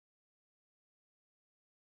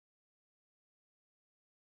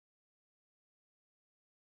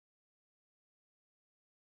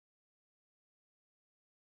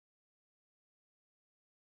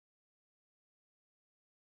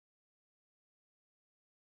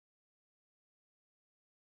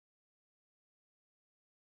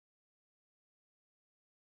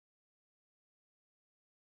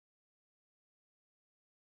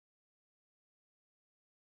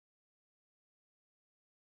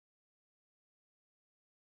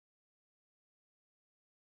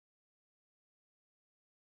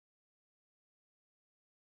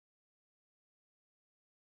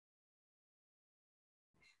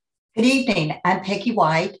Good evening. I'm Peggy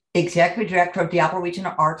White, Executive Director of Diablo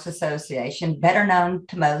Regional Arts Association, better known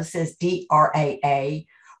to most as DRAA.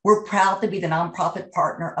 We're proud to be the nonprofit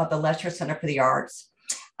partner of the Lesher Center for the Arts.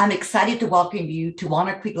 I'm excited to welcome you to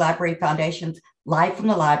Walnut Creek Library Foundation's Live from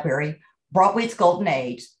the Library, Broadway's Golden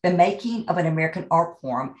Age, the Making of an American Art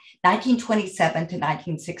Form, 1927 to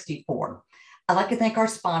 1964. I'd like to thank our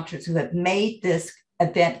sponsors who have made this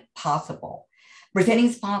event possible.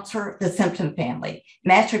 Presenting sponsor, the Simpson family.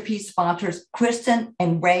 Masterpiece sponsors, Kristen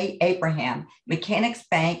and Ray Abraham, Mechanics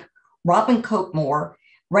Bank, Robin Coatmore,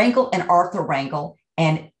 Rangel and Arthur Rangel,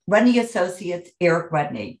 and Rudney Associates, Eric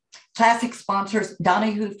Rudney. Classic sponsors,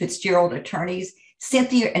 Donahue Fitzgerald Attorneys,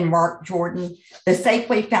 Cynthia and Mark Jordan, the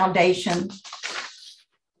Safeway Foundation,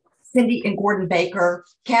 Cindy and Gordon Baker,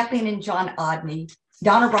 Kathleen and John Odney,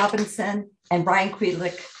 Donna Robinson and Brian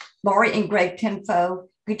Krilik, Laurie and Greg Tinfo.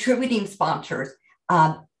 Contributing sponsors,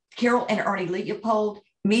 Carol and Ernie Leopold,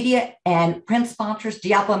 media and print sponsors,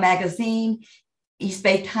 Diablo Magazine, East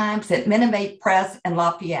Bay Times, at Minimate Press, and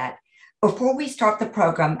Lafayette. Before we start the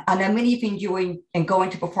program, I know many of you enjoy and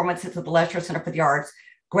going to performances at the Lesher Center for the Arts.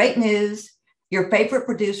 Great news. Your favorite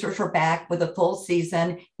producers are back with a full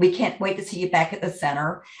season. We can't wait to see you back at the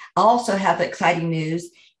center. I also have exciting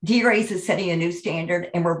news. DRAs is setting a new standard,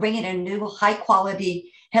 and we're bringing a new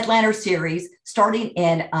high-quality headliner series starting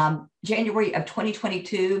in January of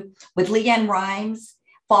 2022 with Leanne Rimes,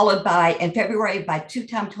 followed by in February by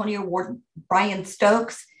two-time Tony Award Brian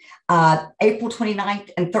Stokes, April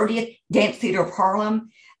 29th and 30th, Dance Theater of Harlem,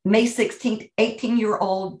 May 16th,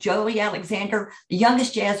 18-year-old Joey Alexander, the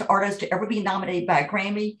youngest jazz artist to ever be nominated by a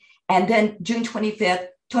Grammy, and then June 25th,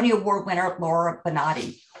 Tony Award winner Laura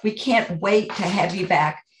Benatti. We can't wait to have you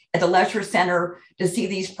back at the Lesher Center to see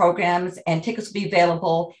these programs, and tickets will be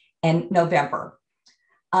available in November.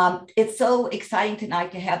 It's so exciting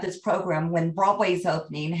tonight to have this program when Broadway's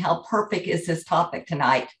opening. How perfect is this topic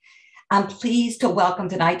tonight? I'm pleased to welcome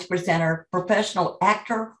tonight's presenter, professional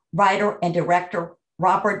actor, writer, and director,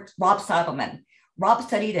 Rob Seitelman. Rob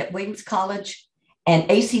studied at Williams College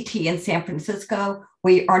and ACT in San Francisco.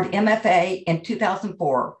 We earned MFA in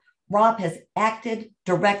 2004. Rob has acted,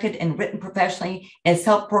 directed, and written professionally and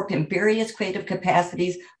self-worked in various creative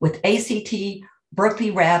capacities with ACT, Berkeley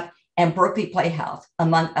Rep, and Berkeley Playhouse,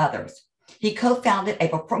 among others. He co-founded a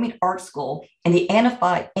performing arts school in the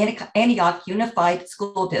Antioch Unified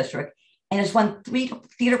School District and has run 3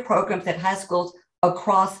 theater programs at high schools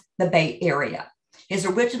across the Bay Area. His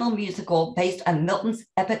original musical, based on Milton's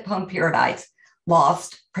epic poem Paradise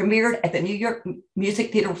Lost, premiered at the New York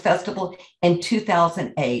Music Theater Festival in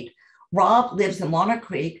 2008. Rob lives in Walnut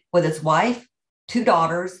Creek with his wife, 2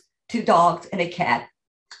 daughters, 2 dogs, and a cat,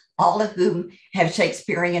 all of whom have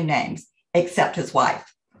Shakespearean names, except his wife.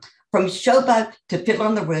 From Showboat to Fiddler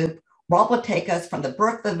on the Roof, Rob will take us from the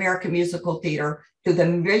birth of American musical theater through the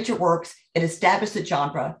major works that established the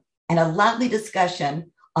genre and a lively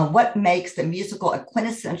discussion on what makes the musical a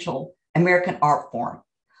quintessential American art form.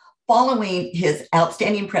 Following his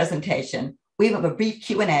outstanding presentation, we have a brief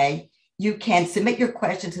Q&A. You can submit your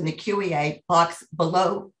questions in the Q&A box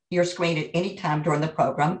below your screen at any time during the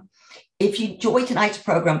program. If you enjoyed tonight's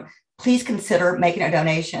program, please consider making a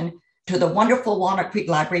donation to the wonderful Walnut Creek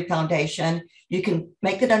Library Foundation. You can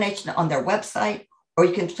make the donation on their website, or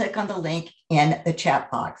you can click on the link in the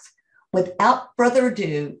chat box. Without further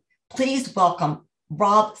ado, please welcome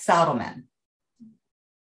Rob Seitelman.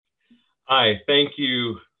 Hi, thank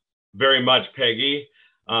you very much, Peggy.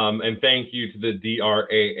 And thank you to the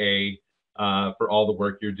DRAA for all the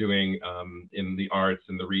work you're doing in the arts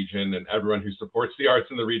in the region, and everyone who supports the arts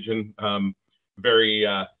in the region.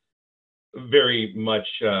 Very much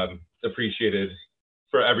appreciated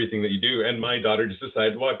for everything that you do. And my daughter just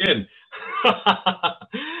decided to walk in.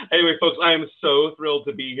 Anyway, folks, I am so thrilled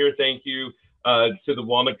to be here. Thank you to the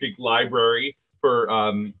Walnut Creek Library for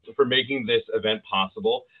making this event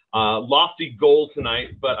possible. Lofty goal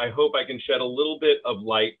tonight, but I hope I can shed a little bit of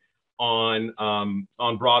light on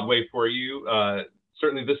Broadway for you.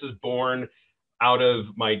 Certainly this is born out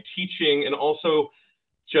of my teaching, and also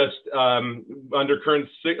just under current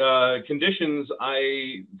conditions,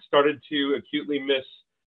 I started to acutely miss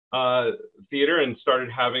theater and started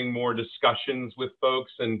having more discussions with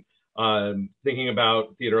folks and thinking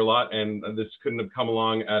about theater a lot. And this couldn't have come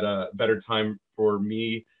along at a better time for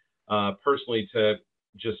me personally to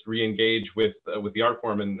just re-engage with the art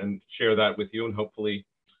form and share that with you, and hopefully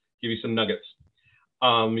give you some nuggets.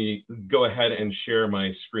 Let me go ahead and share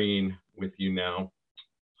my screen with you now.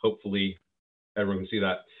 Hopefully everyone can see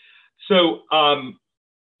that. So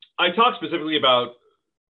I talked specifically about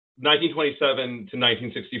 1927 to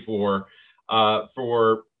 1964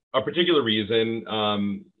 for a particular reason.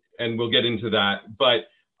 and we'll get into that. But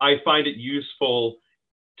I find it useful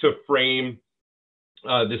to frame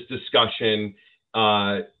this discussion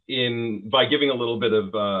by giving a little bit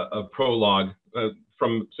of a prologue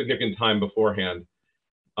from significant time beforehand.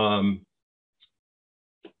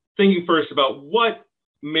 Thinking first about what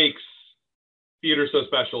makes theater so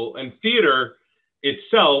special, and theater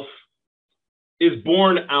itself is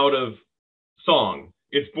born out of song.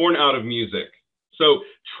 It's born out of music. So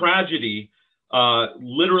tragedy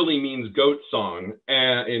literally means goat song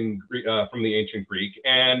from the ancient Greek.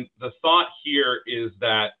 And the thought here is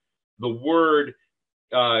that the word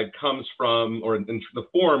comes from, or the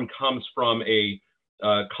form comes from a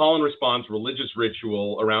call and response religious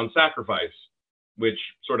ritual around sacrifice, which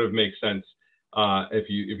sort of makes sense if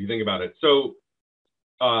you think about it. So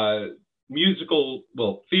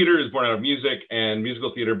theater is born out of music, and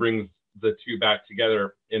musical theater brings the two back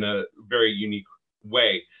together in a very unique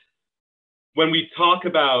way. When we talk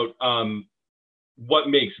about what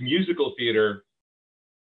makes musical theater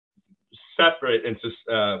separate and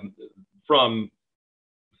from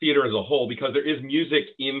theater as a whole, because there is music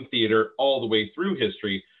in theater all the way through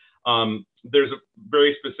history, there's a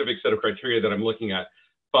very specific set of criteria that I'm looking at.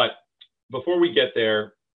 But before we get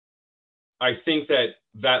there, I think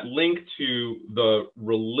that link to the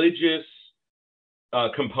religious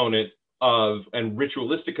component and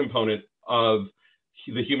ritualistic component of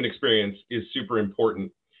the human experience is super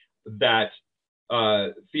important. That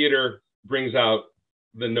theater brings out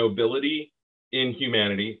the nobility in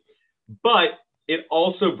humanity, but it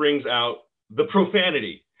also brings out the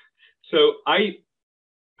profanity. So I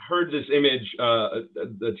heard this image,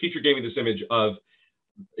 the teacher gave me this image of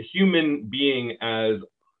a human being as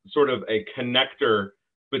sort of a connector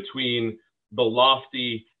between the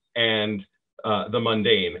lofty and the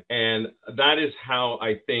mundane. And that is how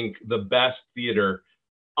I think the best theater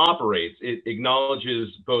operates. It acknowledges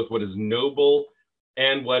both what is noble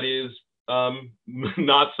and what is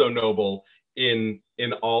not so noble in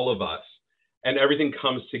all of us. And everything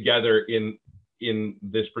comes together in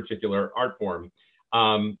this particular art form.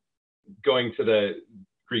 Going to the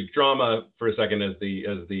Greek drama for a second as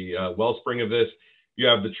the wellspring of this, you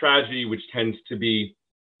have the tragedy, which tends to be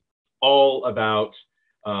all about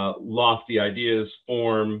lofty ideas,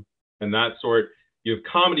 form, and that sort. You have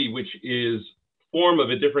comedy, which is form of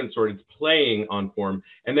a different sort. It's playing on form.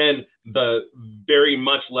 And then the very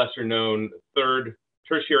much lesser known third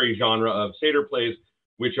tertiary genre of satyr plays,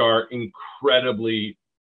 which are incredibly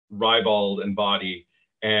ribald and bawdy.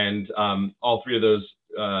 And all three of those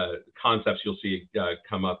concepts you'll see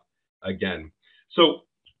come up again. So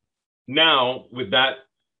now, with that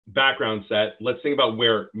background set, let's think about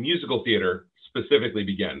where musical theater specifically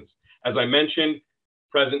begins. As I mentioned,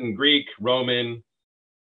 present in Greek, Roman,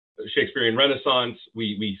 Shakespearean Renaissance,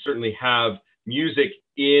 we certainly have music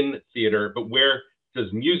in theater, but where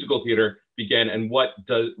does musical theater begin, and what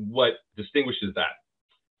distinguishes that?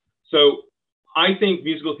 So I think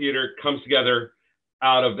musical theater comes together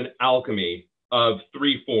out of an alchemy of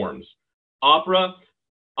three forms: opera,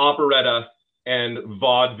 operetta, and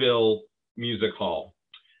vaudeville music hall.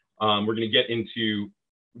 We're going to get into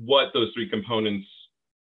what those three components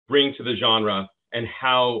bring to the genre and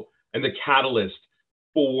the catalyst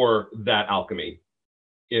for that alchemy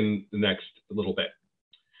in the next little bit.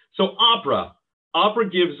 So opera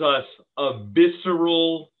gives us a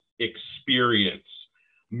visceral experience: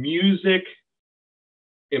 music,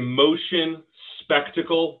 emotion,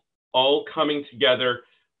 spectacle, all coming together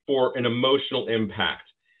for an emotional impact.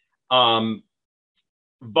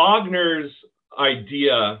 Wagner's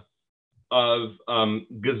idea of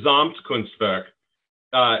Gesamtkunstwerk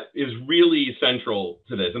is really central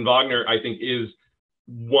to this, and Wagner, I think, is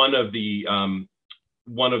one of the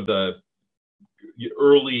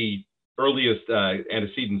earliest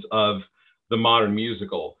antecedents of the modern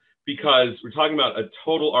musical, because we're talking about a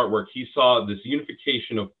total artwork. He saw this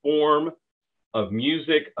unification of form, of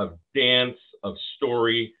music, of dance, of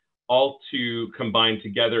story, all to combine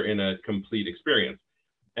together in a complete experience.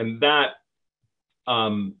 And that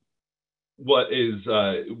was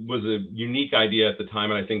a unique idea at the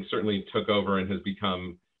time, and I think certainly took over and has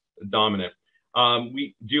become dominant.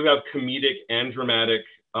 We do have comedic and dramatic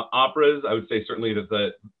operas. I would say certainly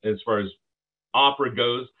that as far as opera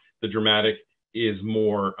goes, the dramatic is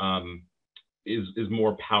more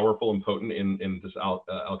powerful and potent in this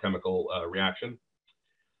alchemical reaction.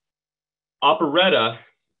 Operetta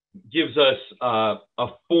gives us a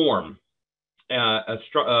form,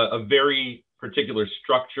 a very particular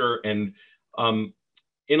structure and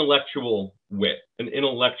intellectual wit, an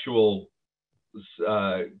intellectual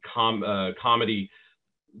comedy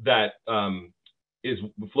that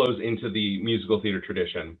flows into the musical theater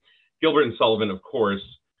tradition. Gilbert and Sullivan, of course,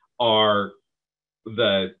 are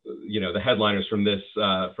the headliners from this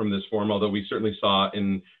form, although we certainly saw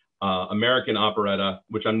in American operetta,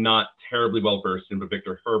 which I'm not terribly well versed in, but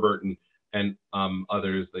Victor Herbert and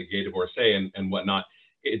others, the Gay Divorcée and whatnot.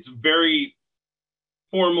 It's very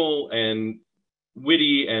formal and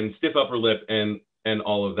witty and stiff upper lip and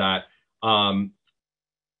all of that.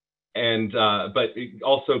 But it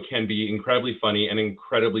also can be incredibly funny and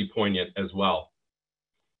incredibly poignant as well.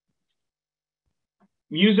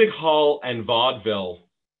 Music hall and vaudeville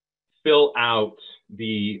fill out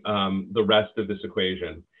the rest of this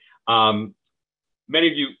equation. Many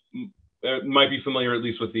of you might be familiar at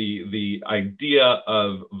least with the idea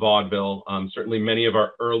of vaudeville. Certainly many of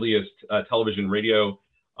our earliest television radio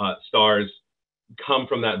stars come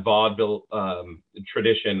from that vaudeville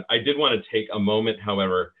tradition. I did want to take a moment,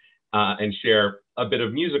 however, and share a bit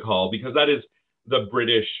of music hall, because that is the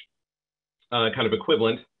British kind of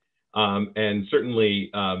equivalent, and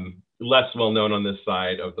certainly less well known on this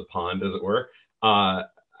side of the pond, as it were. I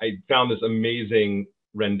found this amazing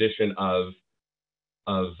rendition or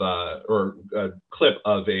a clip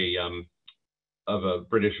of a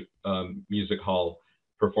British music hall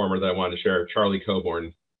performer that I wanted to share, Charlie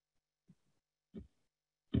Coburn.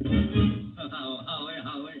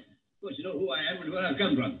 How? Well, you know who I am and where I've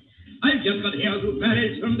come from. I've just got here to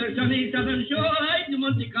Paris from the sunny southern shore. I to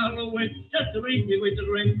Monte Carlo went just to reach me with the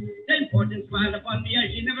ring. Then fortune smiled upon me as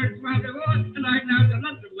she never smiled before, and I've now got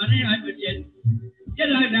lots of money, I'm a gent. Yet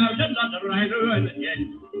I've now got lots of rider, I'm a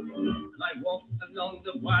gent. And I walked along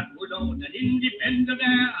the Broadway road, an independent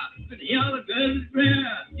air, could hear the girls' prayer.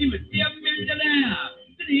 He must be a millionaire.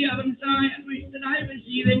 Did he hear them sigh and wish that I would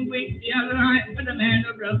see them wink the other eye, and the man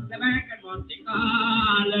who broke the back at Monte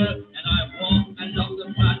Carlo. And I walked along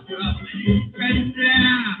the Broadway road, friends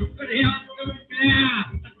there, could hear them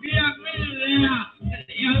there, and be a millionaire. Did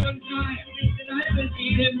he hear them sigh and wish that I would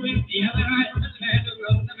see them wink the other eye, and the man who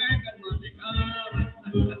broke the back at Monte Carlo.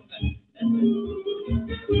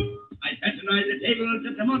 I patronized the tables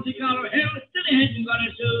at the Monte Carlo Hill, till they hadn't got a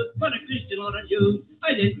sou, but a Christian or a Jew.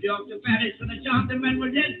 I did talk to Paris, and the gentlemen were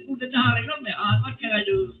dead, who the darling of my heart, what can I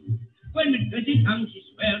do? When with 20 tongues she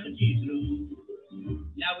swore that she's through.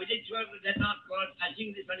 Now we did swear that that not called, I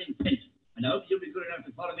sing this one in French, and I hope you'll be good enough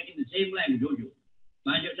to follow me in the same language, won't you?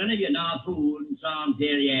 Mind you, none of you know food, Psalm,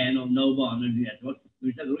 Terrien, or no one, and that what,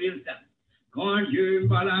 which is the real stuff. Quand je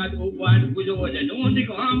balade au bois de Bouleau, de nom des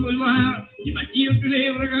grands boulevards, il m'attire tous les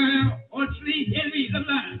regards, entre les services de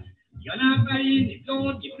l'art. Il y en a pas une, des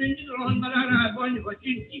blondes, des brunes, des rondes, malades, bonne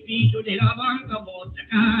voiture, qui fit tout des lavants, comme Monte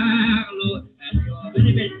Carlo, and your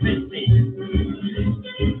very best place.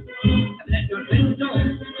 And let your friends know,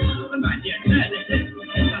 my dear,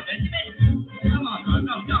 come on,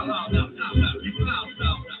 no.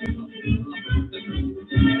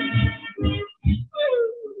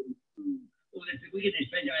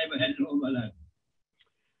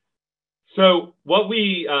 So what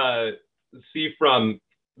we see from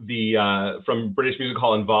British music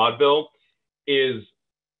hall and vaudeville is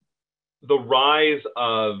the rise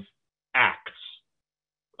of acts,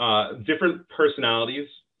 different personalities,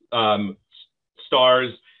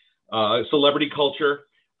 stars, celebrity culture,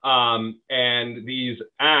 and these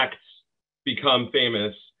acts become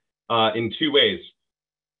famous in two ways.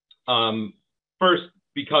 First,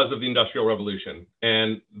 because of the Industrial Revolution,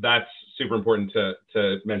 and that's super important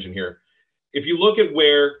to mention here. If you look at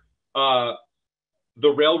where the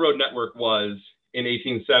railroad network was in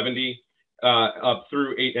 1870 up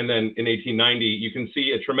through and then in 1890, you can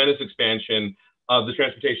see a tremendous expansion of the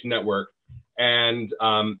transportation network. And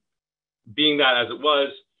being that as it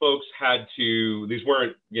was, folks had to, these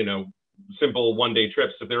weren't, simple one-day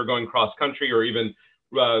trips. If they were going cross country or even,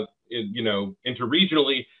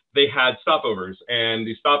 interregionally, they had stopovers, and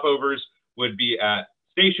these stopovers would be at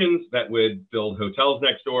stations that would build hotels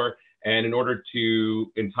next door. And in order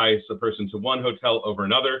to entice a person to one hotel over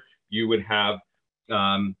another, you would have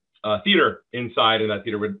a theater inside, and that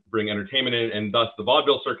theater would bring entertainment in, and thus the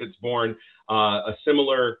vaudeville circuit's born. A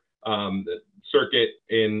similar circuit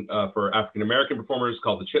for African-American performers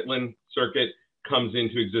called the Chitlin circuit comes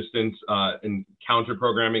into existence in counter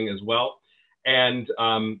programming as well. And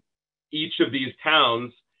each of these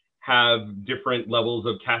towns have different levels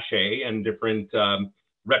of cachet and different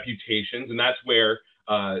reputations, and that's where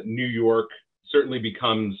New York certainly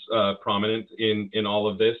becomes prominent in all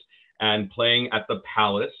of this, and playing at the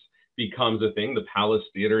Palace becomes a thing. The Palace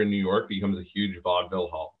Theater in New York becomes a huge vaudeville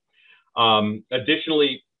hall.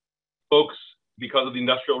 Additionally, folks, because of the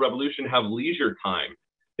Industrial Revolution, have leisure time.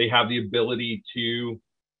 They have the ability to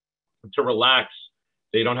relax,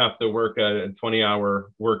 They don't have to work a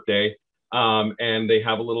 20-hour workday, and they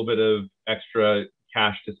have a little bit of extra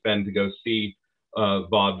cash to spend to go see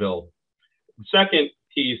vaudeville. The second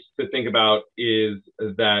piece to think about is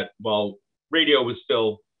that while radio was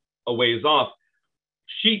still a ways off,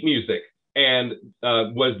 sheet music and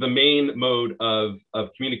was the main mode of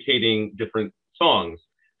communicating different songs.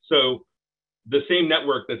 So the same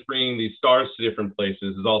network that's bringing these stars to different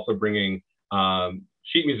places is also bringing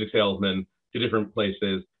sheet music salesmen to different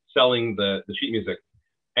places, selling the sheet music.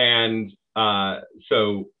 And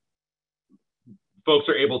so folks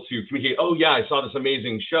are able to communicate, oh yeah, I saw this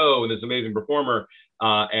amazing show and this amazing performer,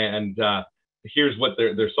 and here's what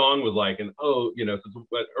their song was like. And oh, you know, so it's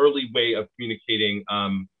an early way of communicating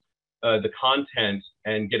the content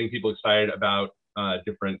and getting people excited about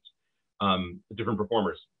different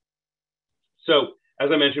performers. So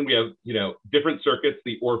as I mentioned, we have, you know, different circuits.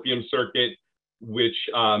 The Orpheum circuit, which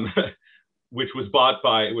which was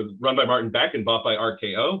run by Martin Beck and bought by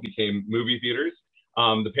RKO, became movie theaters.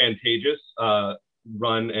 The Pantages,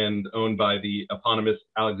 run and owned by the eponymous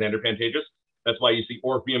Alexander Pantages. That's why you see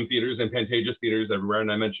Orpheum theaters and Pantages theaters everywhere.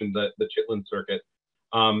 And I mentioned the Chitlin circuit.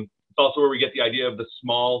 It's also where we get the idea of the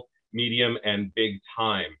small, medium, and big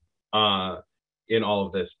time in all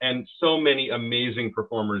of this. And so many amazing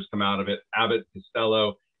performers come out of it. Abbott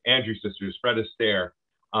Costello, Andrew Sisters, Fred Astaire,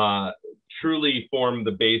 truly form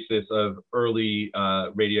the basis of early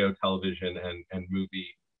radio, television, and movie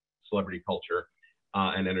celebrity culture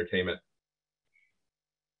and entertainment.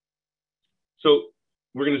 So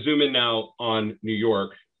we're going to zoom in now on New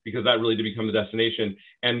York, because that really did become the destination.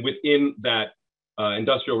 And within that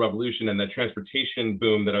industrial revolution and that transportation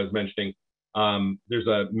boom that I was mentioning, there's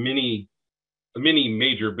a mini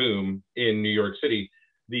major boom in New York City.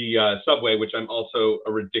 The subway, which I'm also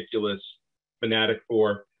a ridiculous fanatic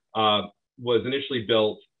for, was initially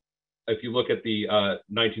built. If you look at the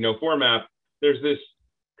 1904 map, there's this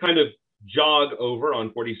kind of jog over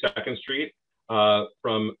on 42nd Street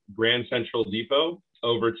from Grand Central Depot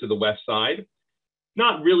over to the west side.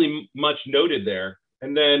 Not really much noted there.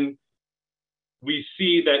 And then we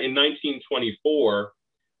see that in 1924,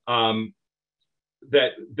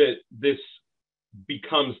 that this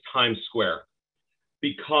becomes Times Square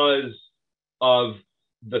because of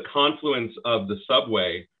the confluence of the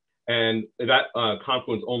subway. And that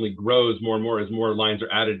confluence only grows more and more as more lines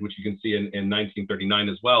are added, which you can see in 1939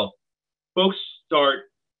 as well. Folks start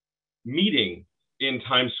meeting in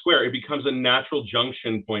Times Square. It becomes a natural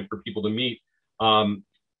junction point for people to meet from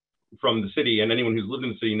the city. And anyone who's lived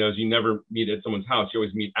in the city knows you never meet at someone's house, you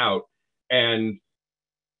always meet out. And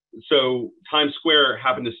so Times Square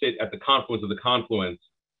happened to sit at the confluence of the confluence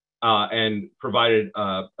and provided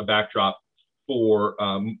a backdrop for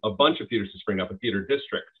a bunch of theaters to spring up, a theater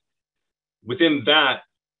district. Within that,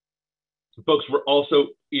 folks were also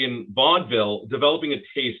in vaudeville developing a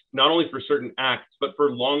taste not only for certain acts, but for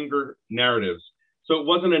longer narratives. So it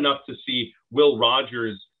wasn't enough to see Will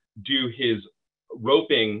Rogers do his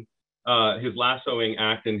roping, his lassoing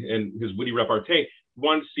act and his witty repartee. They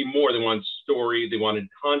wanted to see more. They wanted story. They wanted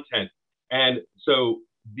content. And so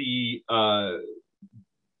the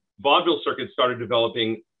vaudeville circuit started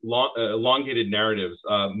developing elongated narratives,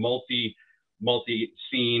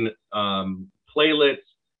 multi-scene playlets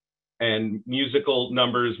and musical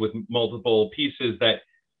numbers with multiple pieces that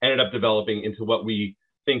ended up developing into what we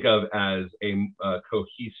think of as a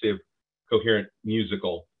cohesive, coherent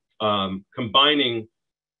musical, combining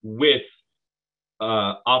with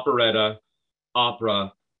operetta,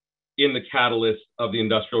 opera in the catalyst of the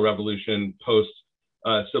Industrial Revolution,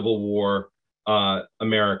 post-Civil War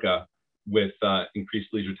America, with increased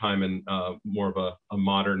leisure time and more of a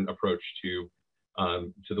modern approach to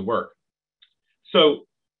the work. So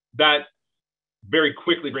that very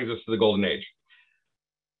quickly brings us to the Golden Age.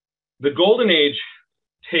 The Golden Age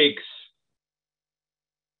takes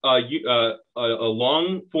a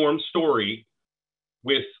long form story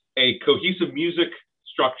with a cohesive music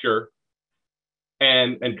structure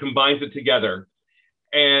and combines it together.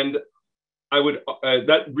 And I would,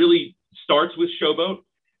 that really starts with Showboat,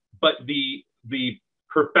 but the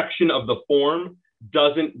perfection of the form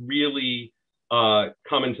doesn't really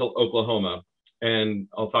come until Oklahoma. And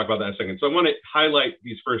I'll talk about that in a second. So I want to highlight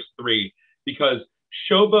these first three because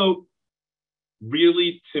Showboat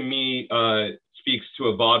really, to me, speaks to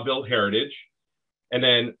a vaudeville heritage. And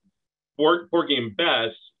then Porgy and Bess,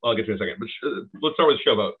 I'll get to in a second, but let's start with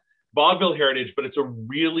Showboat. Vaudeville heritage, but it's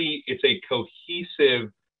a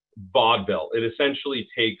cohesive vaudeville. It essentially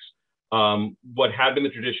takes what had been the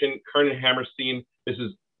tradition. Kernan Hammerstein, this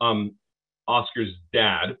is Oscar's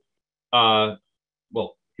dad.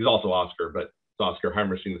 Well, he's also Oscar, but it's Oscar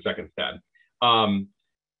Hammerstein II's dad.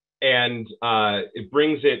 and it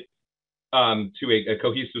brings it to a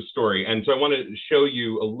cohesive story. And so I want to show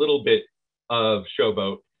you a little bit of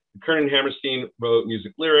Showboat. Kernan Hammerstein wrote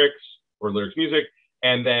music lyrics, or lyrics music,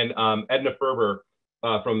 and then Edna Ferber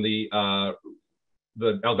from the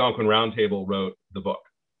Algonquin Roundtable wrote the book.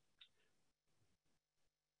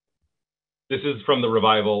 This is from the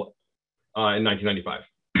revival in 1995.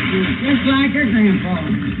 Just like her grandpa,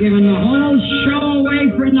 giving the whole show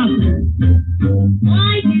away for nothing.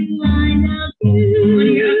 Why do I love you? What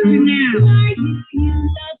are you up to now? Why do you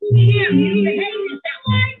love me? Yeah, you behave yourself.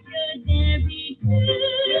 Why should there be two?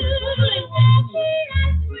 And happy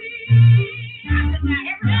and sweet. Now,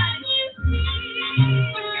 everybody you see,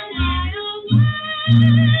 I don't know.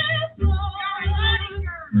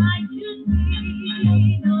 I should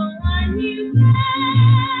be the one you love.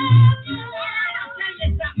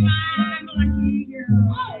 I'm a lucky girl.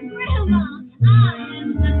 Oh, Grandma, I am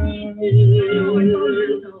lucky too.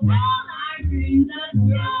 All our dreams of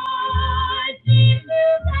joy seem to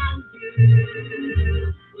come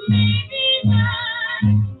true. Maybe not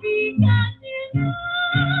because you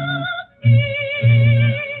love me.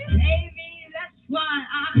 Maybe that's why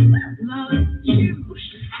I love you.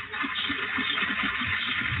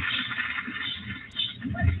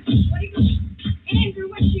 What are you going to do? Andrew,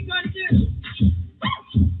 what's she going to do?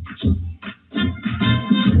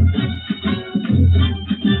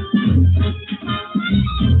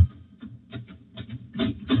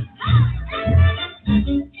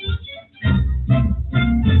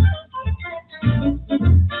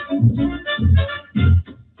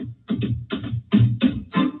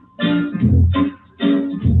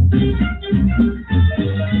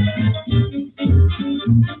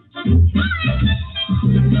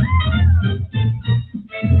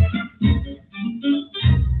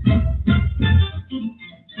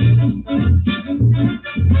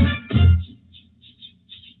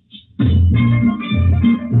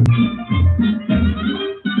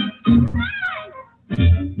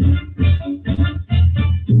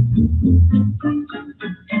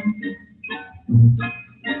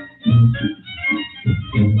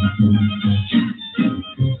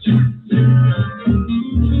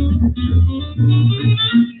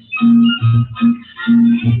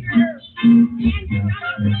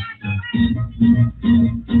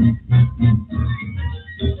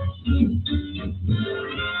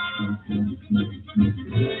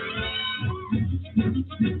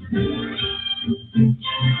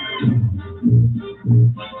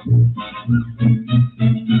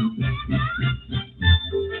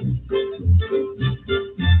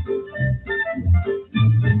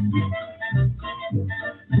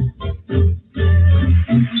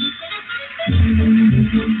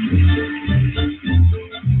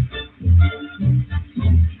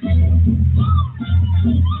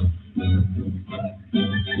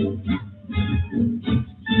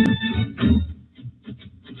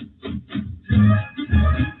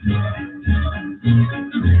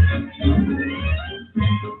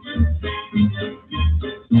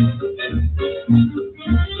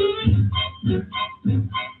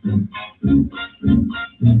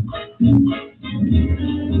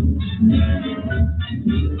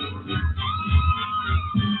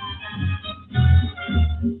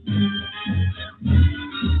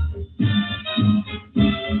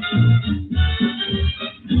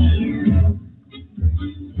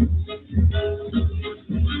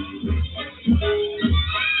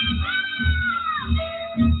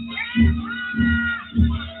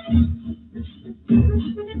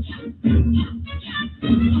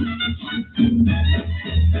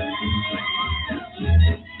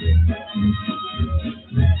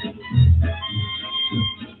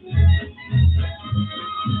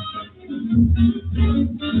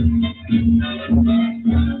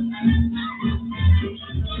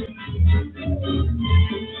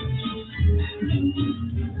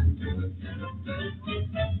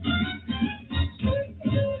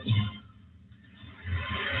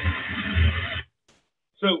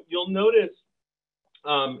 So you'll notice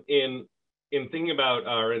in thinking about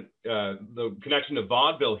the connection to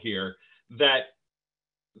vaudeville here that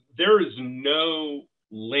there is no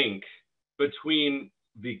link between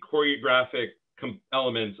the choreographic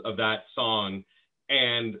elements of that song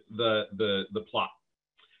and the plot,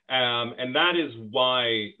 and that is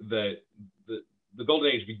why the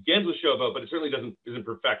golden age begins with Showboat, but it certainly isn't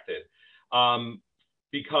perfected,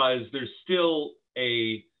 because there's still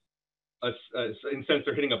in a sense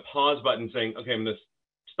they're hitting a pause button saying, okay, I'm going to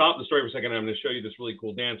stop the story for a second and I'm going to show you this really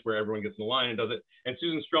cool dance where everyone gets in the line and does it. And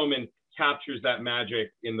Susan Stroman captures that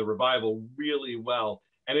magic in the revival really well.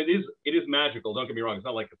 And it is magical. Don't get me wrong. It's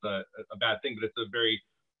not like it's a bad thing, but it's a very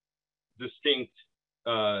distinct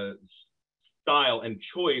style and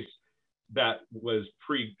choice that was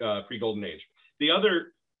pre-Golden Age. The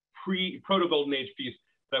other proto-Golden Age piece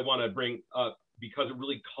that I want to bring up, because it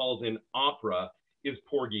really calls in opera, is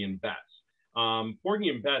Porgy and Bess. Porgy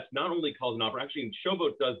and Bess not only calls in opera, actually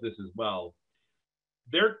Showboat does this as well.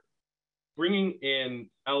 They're bringing in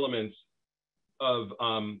elements of,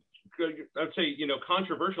 I'd say,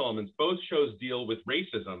 controversial elements. Both shows deal with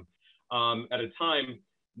racism at a time,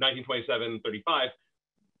 1927-35,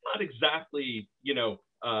 not exactly,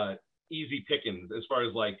 easy pickings as far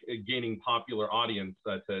as like gaining popular audience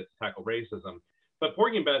to tackle racism. But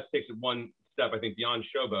Porgy and Bess takes it one step, I think, beyond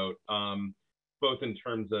Showboat, both in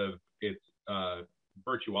terms of its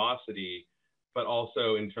virtuosity, but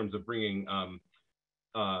also in terms of bringing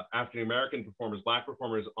African American performers, Black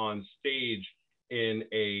performers on stage in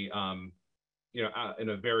a in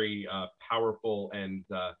a very powerful and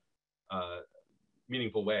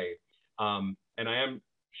meaningful way. And I am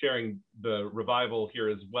sharing the revival here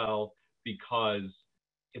as well because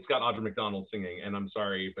it's got Audra McDonald singing, and I'm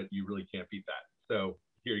sorry, but you really can't beat that. So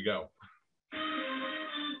here you go.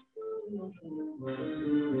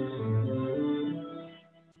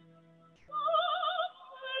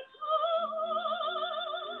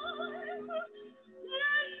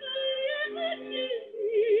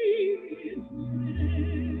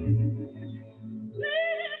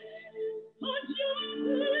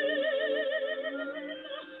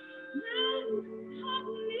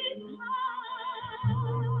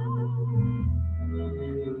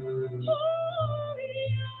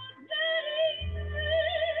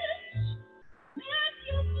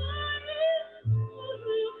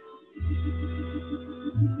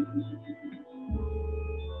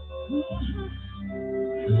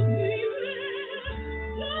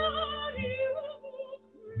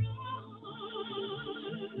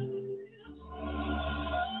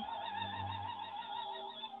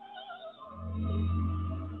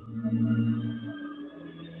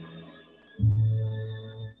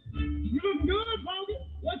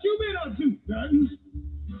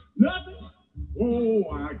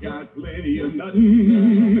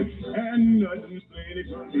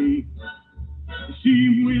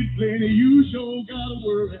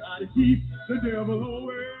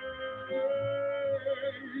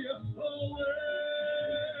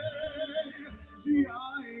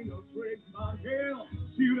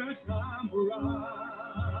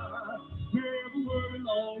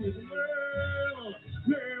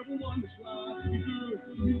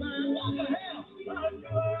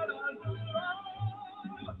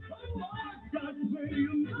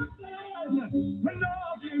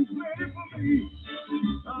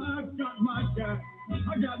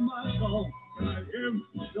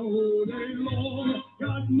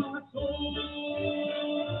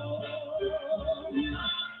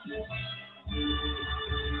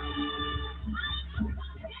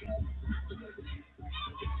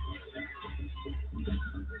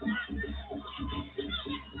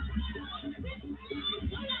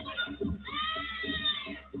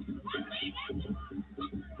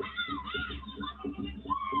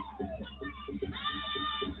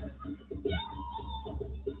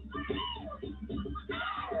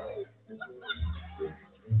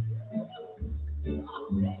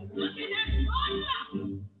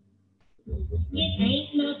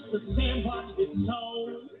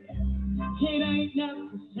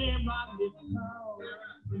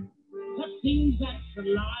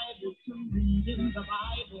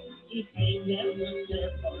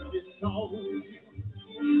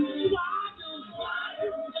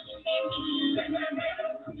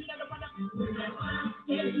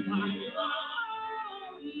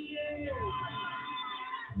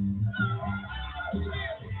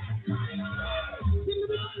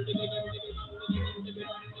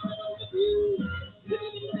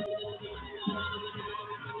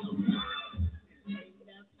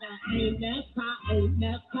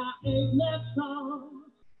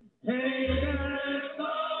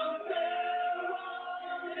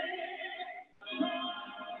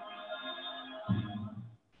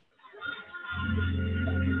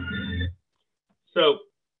 So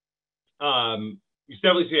you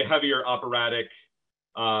definitely see a heavier operatic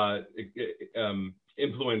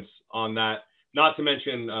influence on that. Not to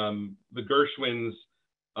mention the Gershwin's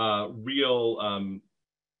real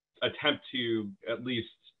attempt to at least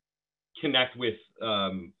connect with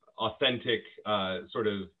authentic sort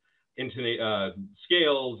of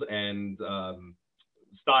scales and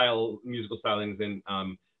musical stylings in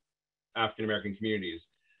African American communities.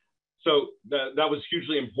 So that was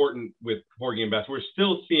hugely important with Porgy and Bess. We're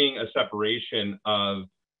still seeing a separation of,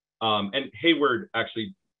 and Hayward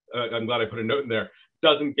actually, I'm glad I put a note in there,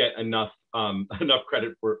 doesn't get enough enough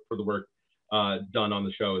credit for the work done on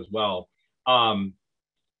the show as well,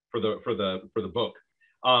 for the book.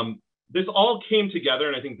 This all came together,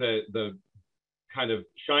 and I think the kind of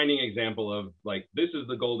shining example of like, this is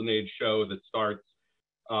the golden age show that starts,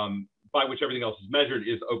 by which everything else is measured,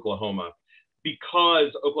 is Oklahoma.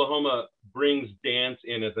 Because Oklahoma brings dance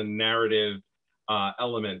in as a narrative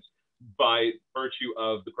element by virtue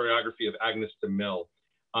of the choreography of Agnes DeMille.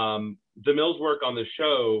 DeMille's work on the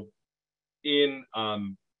show in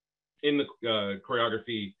the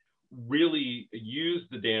choreography really used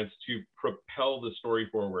the dance to propel the story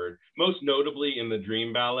forward, most notably in the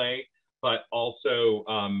Dream Ballet, but also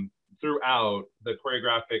throughout the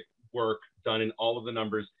choreographic work done in all of the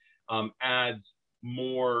numbers adds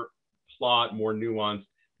more plot, more nuance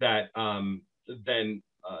that than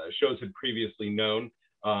shows had previously known.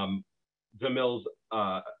 DeMille's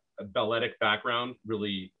balletic background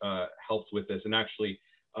really helped with this, and actually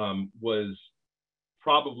was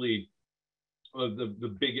probably one of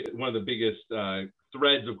the biggest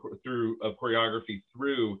threads of choreography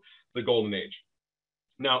through the Golden Age.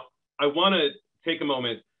 Now, I want to take a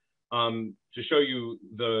moment to show you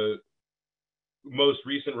the most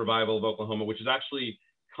recent revival of Oklahoma, which is actually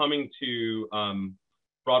coming to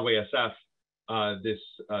Broadway SF this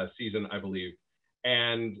season, I believe.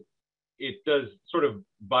 And it does sort of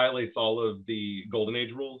violates all of the Golden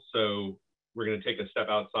Age rules. So we're going to take a step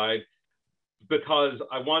outside, because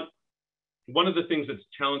one of the things that's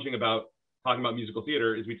challenging about talking about musical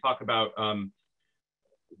theater is we talk about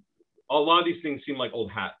a lot of these things seem like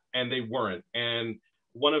old hat, and they weren't. And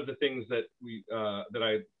one of the things that that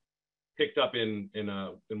I picked up in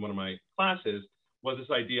one of my classes was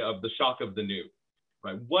this idea of the shock of the new,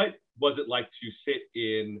 right? What was it like to sit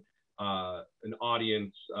in an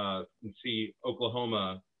audience and see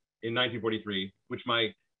Oklahoma in 1943, which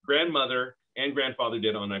my grandmother and grandfather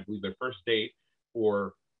did on, I believe, their first date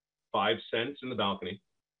for 5 cents in the balcony.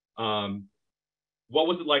 What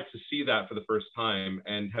was it like to see that for the first time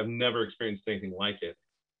and have never experienced anything like it?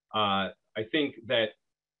 I think that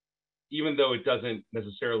even though it doesn't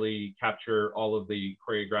necessarily capture all of the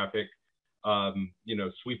choreographic,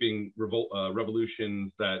 sweeping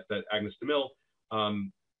revolutions that Agnes DeMille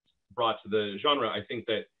brought to the genre, I think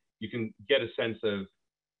that you can get a sense of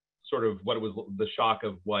sort of what it was, the shock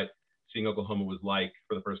of what seeing Oklahoma was like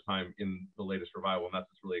for the first time in the latest revival, and that's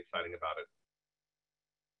what's really exciting about it.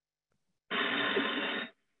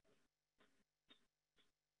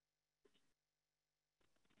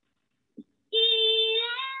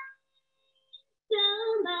 So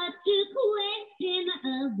much a question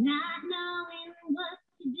of not knowing what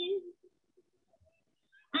to do.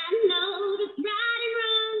 I know that's right and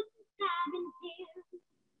wrong since I've been here.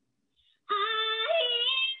 I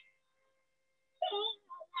hear a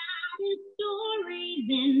lot of stories,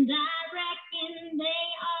 and I reckon they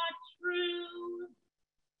are true,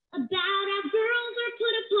 about how girls are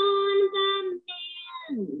put upon by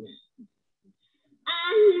men.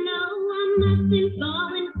 I know I mustn't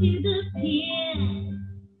fall into the pit,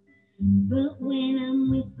 but when I'm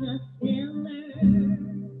with the filler,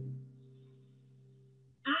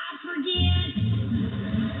 I forget.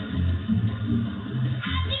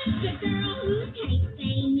 I'm just a girl who can't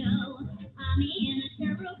say no. I'm in a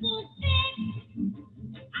terrible fix.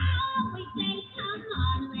 I always say, come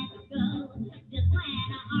on, let's go. Just when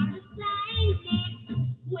I ought to say next.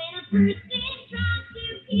 When a person tries to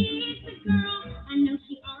kiss a girl, I know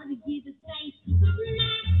she ought to give a face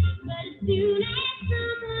snack. But as soon as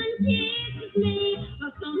someone kisses me, I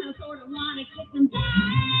somehow sort of want to kiss them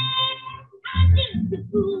back. I'm just a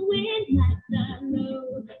fool when lights are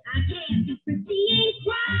low. I can't be pretty and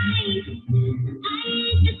quiet. I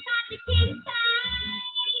ain't the type that can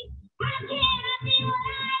fight. How can I be what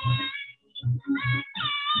I am?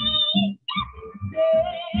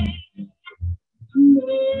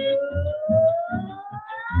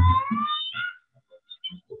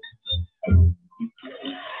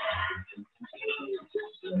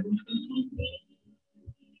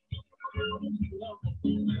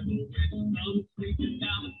 I'm sleeping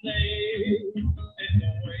down the stairs, and the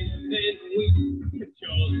way that we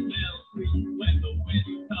sure smell sweet when the wind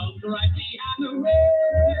comes right behind the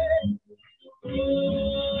rain. Oh,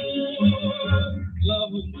 love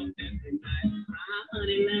was my every night, my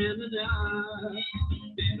honey lamb and I.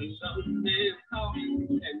 Then the sun and coffee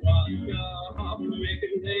and wash off,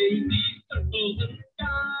 making lazy circles in the sky.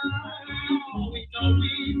 Oh, we know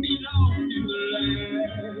we belong to the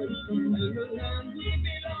land, and the land we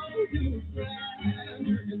belong to friend.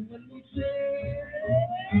 And when we say,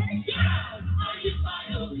 yeah, are you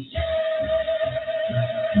finally yeah,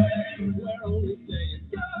 we're only saying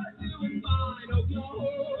good, you and mine,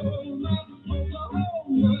 Oklahoma.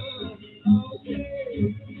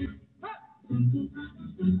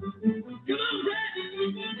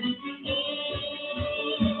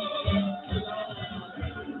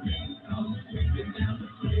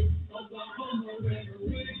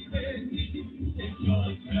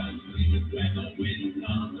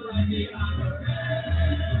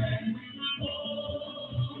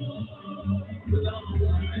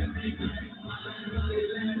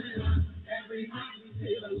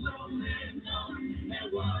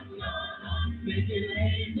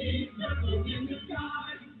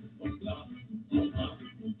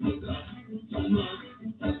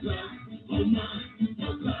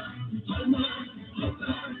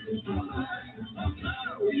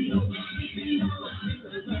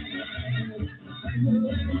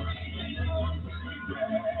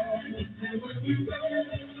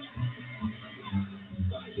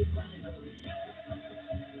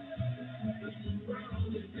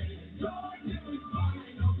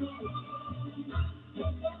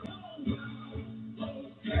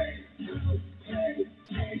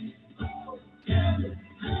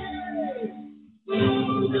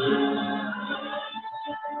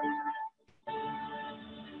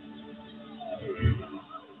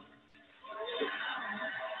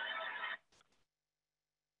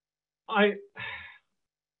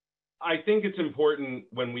 I think it's important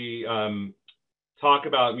when we talk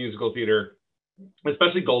about musical theater,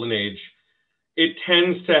 especially Golden Age, it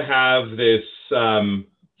tends to have this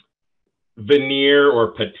veneer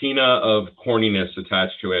or patina of corniness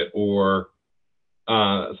attached to it, or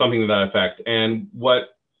something to that effect. And what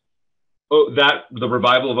the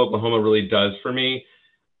revival of Oklahoma really does for me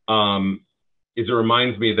is it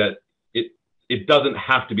reminds me that it doesn't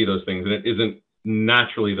have to be those things, and it isn't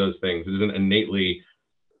naturally those things. It isn't innately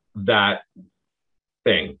that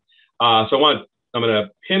thing. So I'm going to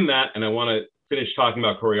pin that, and I want to finish talking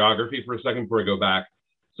about choreography for a second before I go back.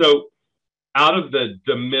 So out of the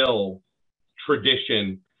DeMille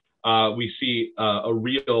tradition, we see a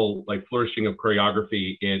real flourishing of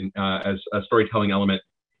choreography as a storytelling element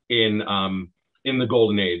in the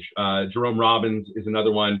Golden Age. Jerome Robbins is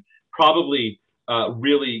another one, probably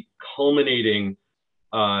really culminating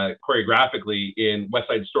choreographically in West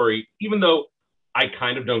Side Story, even though I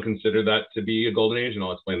kind of don't consider that to be a Golden Age, and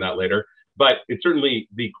I'll explain that later. But it's certainly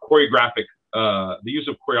the use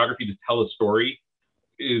of choreography to tell a story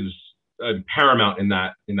is paramount in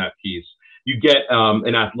that piece. You get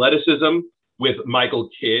an athleticism with Michael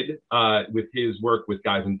Kidd, with his work with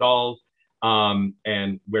Guys and Dolls,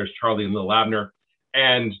 and Where's Charlie and Little Abner,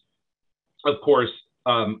 and of course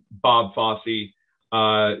Bob Fosse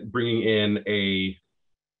bringing in a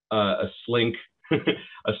slink,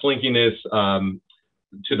 a slinkiness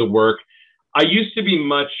to the work. I used to be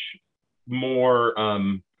much more,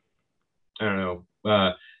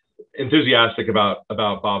 enthusiastic about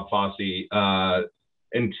Bob Fosse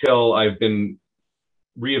until I've been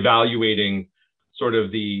reevaluating sort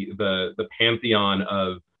of the pantheon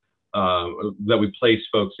of that we place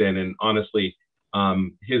folks in, and honestly,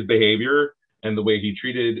 his behavior and the way he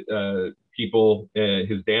treated people,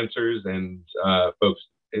 his dancers and folks,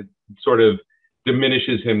 it sort of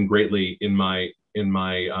diminishes him greatly in my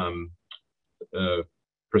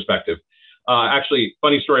perspective. Actually,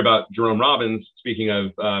 funny story about Jerome Robbins, speaking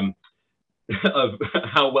of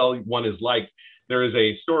how well one is liked, there is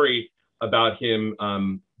a story about him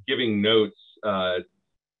giving notes out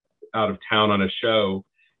of town on a show,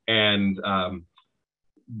 and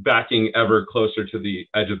backing ever closer to the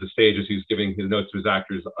edge of the stage as he's giving his notes to his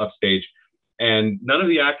actors upstage. And none of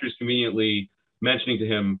the actors conveniently mentioning to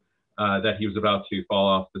him that he was about to fall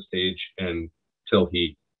off the stage until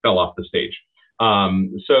he fell off the stage.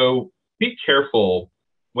 So be careful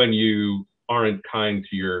when you aren't kind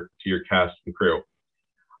to your cast and crew.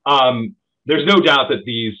 There's no doubt that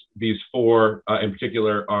these four in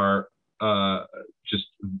particular are just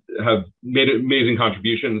have made amazing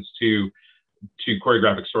contributions to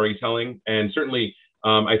choreographic storytelling, and certainly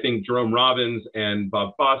I think Jerome Robbins and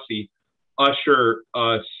Bob Fosse usher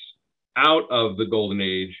us out of the Golden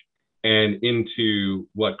Age and into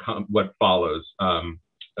what follows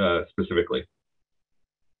specifically.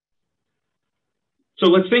 So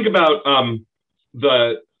let's think about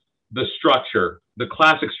the structure, the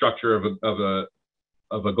classic structure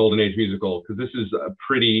of a Golden Age musical, because this is a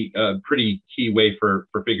pretty key way for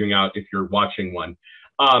figuring out if you're watching one.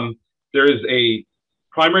 There is a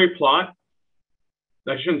primary plot.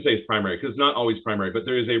 I shouldn't say it's primary, because it's not always primary, but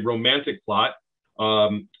there is a romantic plot.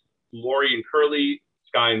 Laurie and Curly,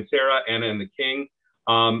 Sky and Sarah, Anna and the King.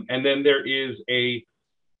 And then there is a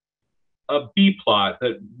B plot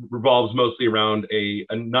that revolves mostly around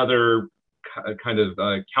another kind of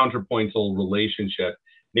counterpointal relationship.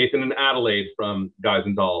 Nathan and Adelaide from Guys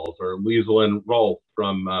and Dolls, or Liesl and Rolf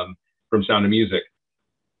from Sound of Music.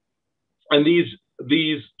 And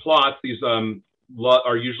these plots,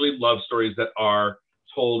 are usually love stories that are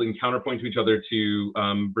told in counterpoint to each other to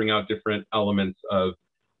bring out different elements of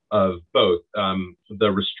both.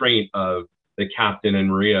 The restraint of the captain and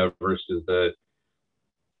Maria versus the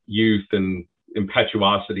youth and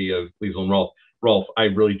impetuosity of Liesl and Rolf. Rolf, I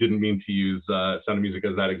really didn't mean to use Sound of Music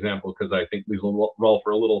as that example because I think Liesl and Rolf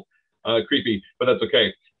are a little creepy, but that's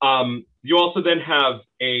okay. You also then have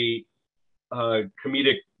a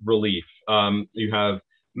comedic relief. You have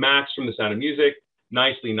Max from The Sound of Music,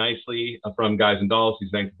 Nicely from Guys and Dolls,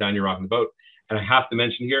 who's Down You're Rocking the Boat. And I have to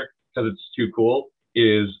mention here, because it's too cool,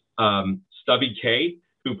 is Stubby K,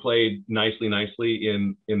 who played Nicely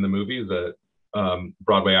in the movies, a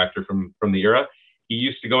Broadway actor from the era. He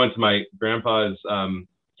used to go into my grandpa's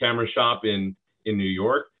camera shop in New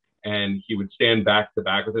York, and he would stand back to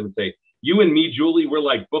back with him and say, "You and me, Julie, we're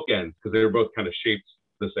like bookends," because they were both kind of shaped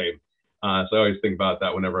the same. So I always think about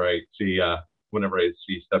that whenever I see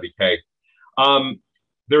Stubby K.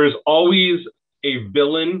 There is always a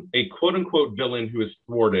villain, a quote unquote villain, who is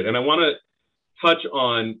thwarted, and I want to touch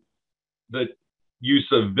on the use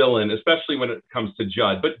of villain, especially when it comes to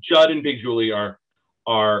Judd. But Judd and Big Julie are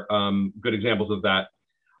good examples of that.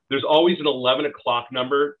 There's always an 11 o'clock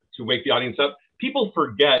number to wake the audience up. People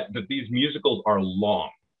forget that these musicals are long.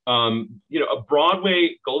 You know, a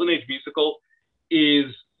Broadway Golden Age musical is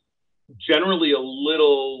generally a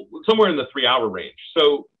little, somewhere in the 3-hour range.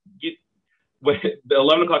 So the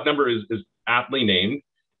 11 o'clock number is aptly named.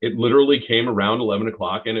 It literally came around 11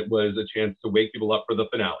 o'clock, and it was a chance to wake people up for the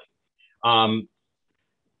finale.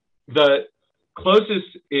 The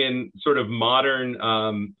closest in sort of modern,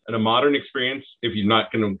 in a modern experience, if you're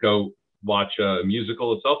not going to go watch a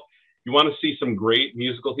musical itself, you want to see some great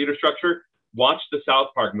musical theater structure, watch the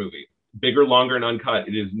South Park movie. Bigger, longer, and uncut.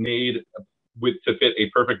 It is made to fit a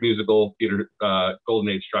perfect musical theater Golden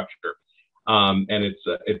Age structure. And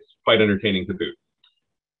it's quite entertaining to boot.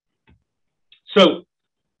 So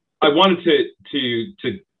I wanted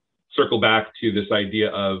to circle back to this idea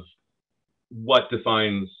of what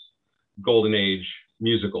defines Golden Age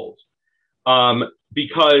musicals,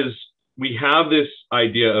 because we have this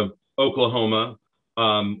idea of Oklahoma,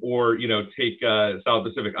 or, you know, take South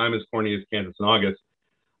Pacific, I'm as corny as Kansas in August,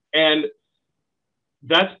 and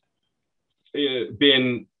that's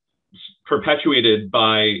been perpetuated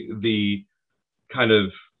by the kind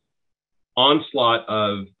of onslaught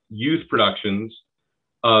of youth productions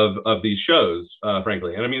of these shows,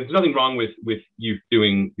 frankly. And I mean, there's nothing wrong with youth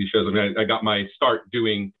doing these shows. I mean, I got my start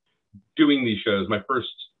doing these shows. My first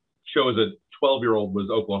show as a 12-year-old was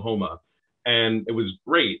Oklahoma, and it was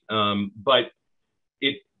great. But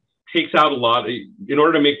it takes out a lot. In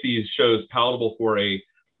order to make these shows palatable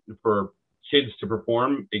for kids to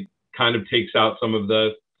perform, it kind of takes out some of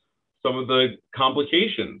the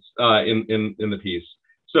complications in the piece.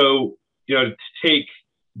 So, you know, to take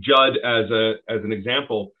Judd as an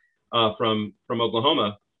example from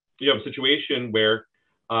Oklahoma, you have a situation where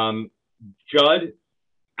Judd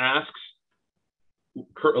asks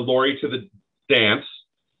Laurie to the dance.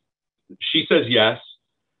 She says yes.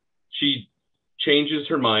 She changes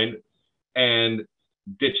her mind and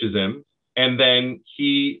ditches him, and then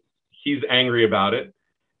he's angry about it,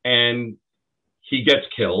 and he gets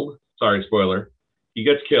killed. Sorry, spoiler. He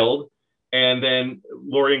gets killed, and then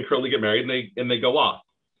Laurie and Curly get married, and they go off.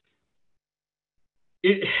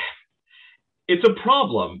 It's a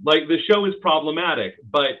problem. Like, the show is problematic,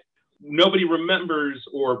 but nobody remembers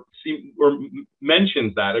or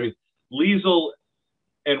mentions that. I mean, Liesl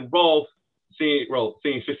and Rolf seeing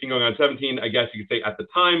 16 going on 17, I guess you could say at the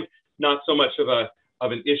time, not so much of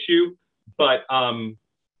an issue, but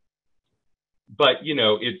you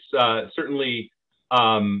know, it's certainly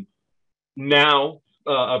now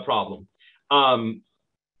a problem.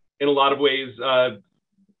 In a lot of ways,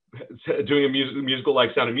 doing a musical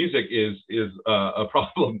like Sound of Music is a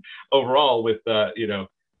problem overall with you know,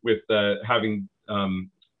 with having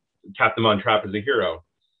Captain Von Trapp as a hero.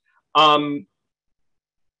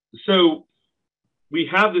 So we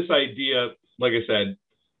have this idea, like I said,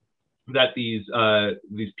 that these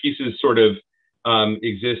pieces sort of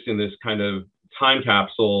exist in this kind of time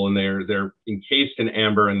capsule, and they're encased in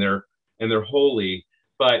amber, and they're holy.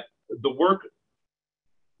 But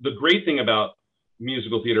the great thing about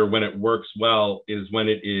musical theater, when it works well, is when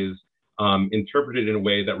it is interpreted in a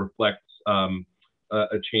way that reflects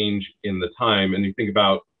a change in the time. And you think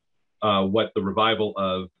about what the revival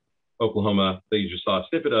of Oklahoma that you just saw a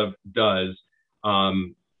snippet of does.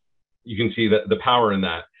 You can see the power in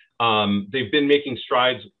that. They've been making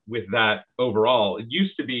strides with that overall. It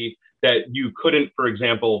used to be that you couldn't, for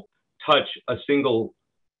example, touch a single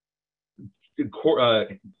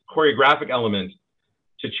choreographic element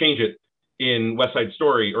to change it in West Side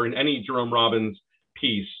Story or in any Jerome Robbins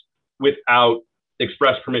piece without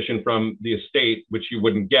express permission from the estate, which you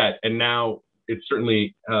wouldn't get. And now it's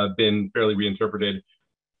certainly been fairly reinterpreted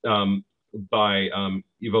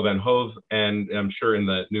Ivo van Hove, and I'm sure in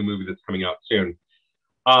the new movie that's coming out soon.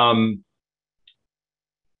 The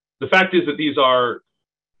fact is that these are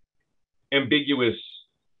ambiguous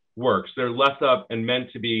works. They're left up and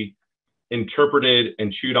meant to be interpreted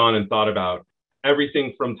and chewed on and thought about.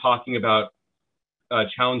 Everything from talking about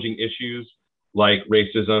challenging issues like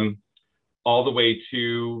racism, all the way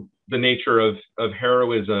to the nature of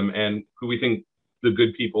heroism and who we think the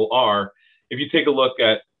good people are. If you take a look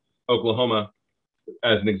at Oklahoma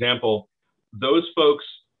as an example, those folks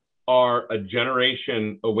are a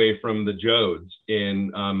generation away from the Jodes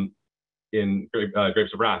in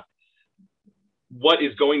Grapes of Wrath. What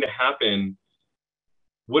is going to happen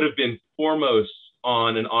would have been foremost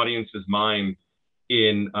on an audience's mind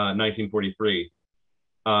in 1943.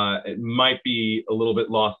 It might be a little bit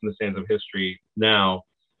lost in the sands of history now,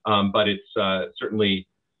 but it's certainly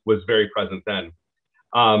was very present then.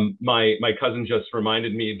 My cousin just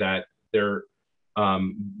reminded me that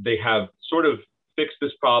they have sort of fixed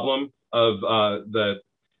this problem of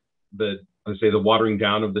let's say the watering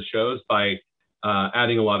down of the shows by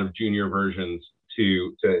adding a lot of junior versions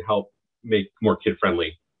to help make more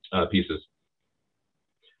kid-friendly pieces.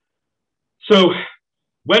 So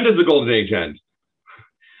when does the Golden Age end?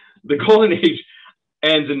 The Golden Age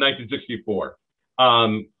ends in 1964.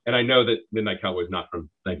 And I know that Midnight Cowboy is not from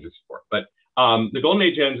 1964, but the Golden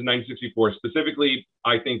Age ends in 1964, specifically,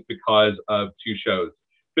 I think, because of two shows,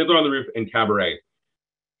 Fiddler on the Roof and Cabaret.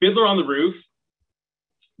 Fiddler on the Roof,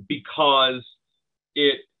 because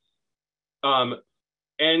it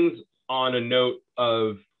ends on a note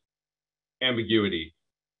of ambiguity.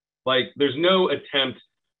 Like, there's no attempt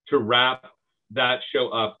to wrap that show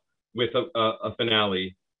up with a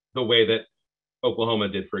finale the way that Oklahoma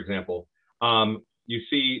did, for example. You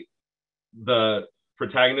see the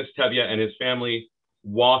protagonist, Tevye, and his family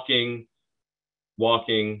walking,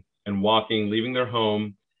 leaving their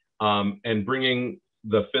home, and bringing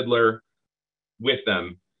the fiddler with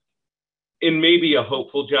them in maybe a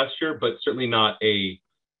hopeful gesture, but certainly not a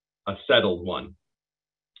settled one.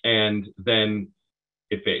 And then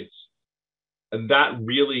it fades. And that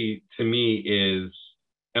really, to me, is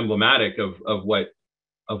emblematic of what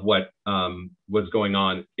was going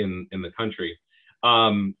on in the country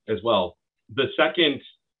as well. The second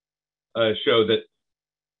show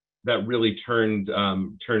that really turned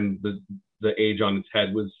the age on its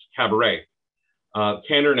head was Cabaret.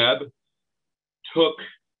 Kander Nebb took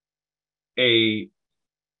a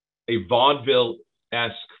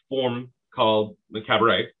vaudeville-esque form called the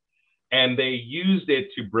Cabaret, and they used it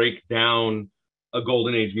to break down a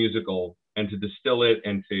Golden Age musical and to distill it,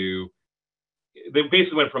 and they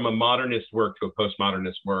basically went from a modernist work to a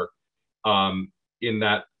postmodernist work in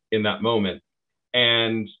that moment.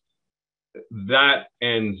 And that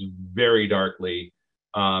ends very darkly.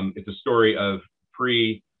 It's a story of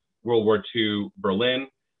pre-World War II Berlin.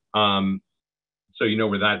 So you know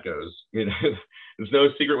where that goes. You know, there's no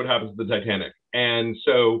secret what happens to the Titanic. And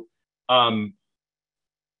so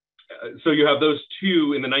you have those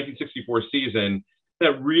two in the 1964 season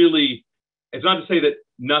that really, it's not to say that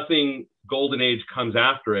nothing Golden Age comes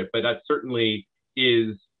after it, but that certainly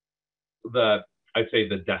is I'd say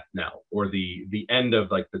the death knell, or the end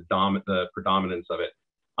of like the predominance of it.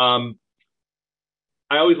 I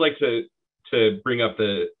always like to bring up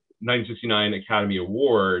the 1969 Academy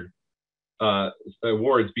awards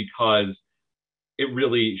because it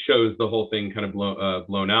really shows the whole thing kind of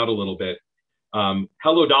blown out a little bit.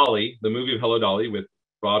 Hello Dolly, the movie of Hello Dolly with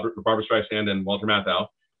Barbra Streisand and Walter Matthau,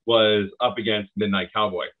 was up against Midnight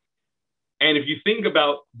Cowboy. And if you think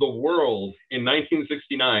about the world in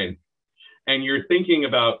 1969, and you're thinking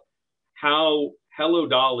about how Hello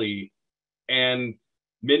Dolly and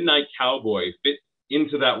Midnight Cowboy fit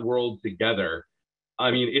into that world together, I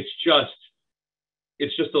mean, it's just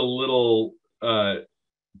a little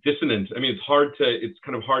dissonant. I mean, it's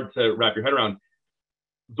kind of hard to wrap your head around.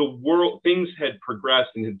 The world, things had progressed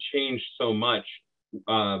and had changed so much.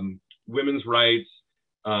 Women's rights,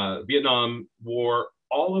 Vietnam War,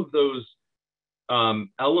 all of those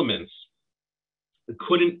elements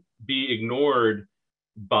couldn't be ignored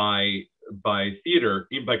by theater,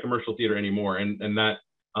 even by commercial theater anymore. And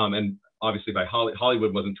obviously by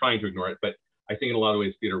Hollywood wasn't trying to ignore it, but I think in a lot of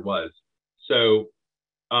ways theater was. So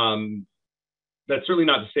that's certainly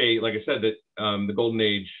not to say, like I said, that the Golden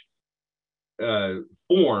Age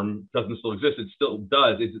form doesn't still exist. It still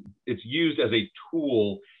does. It's used as a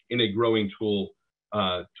tool in a growing tool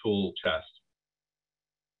chest.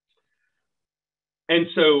 And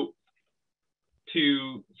so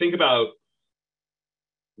to think about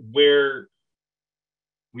where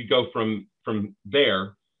we go from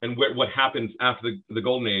there and what happens after the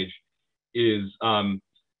Golden Age, is,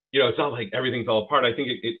 you know, it's not like everything fell apart. I think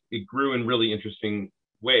it grew in really interesting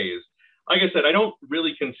ways. Like I said, I don't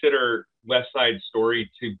really consider West Side Story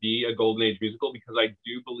to be a golden age musical, because I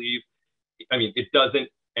do believe, I mean, it doesn't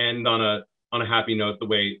end on a happy note the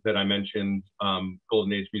way that I mentioned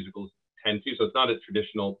golden age musicals tend to. So it's not a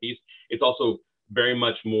traditional piece. It's also very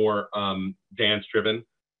much more dance driven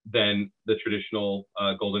than the traditional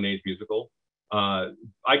golden age musical.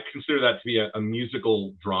 I consider that to be a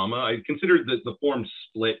musical drama. I consider the form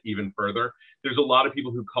split even further. There's a lot of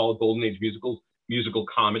people who call golden age musicals musical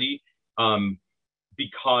comedy,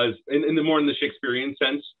 because in the Shakespearean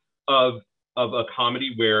sense of a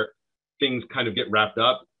comedy where things kind of get wrapped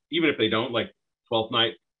up, even if they don't, like Twelfth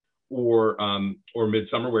Night or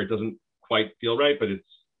Midsummer, where it doesn't quite feel right, but it's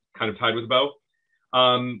kind of tied with a bow.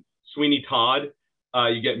 Sweeney Todd,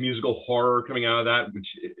 you get musical horror coming out of that, which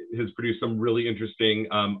has produced some really interesting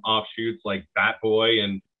offshoots like Bat Boy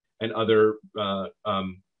and other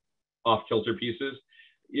off-kilter pieces.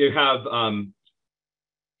 You have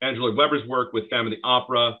Angela Weber's work with Phantom of the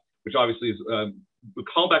Opera, which obviously is a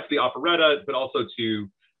callback to the operetta, but also to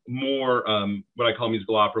more what I call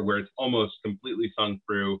musical opera, where it's almost completely sung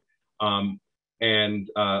through, and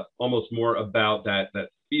almost more about that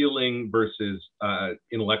feeling versus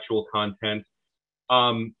intellectual content.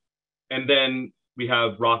 And then we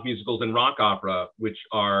have rock musicals and rock opera, which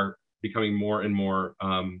are becoming more and more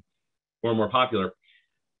popular.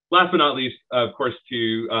 Last but not least, of course,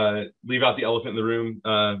 to leave out the elephant in the room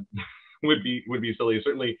would be silly.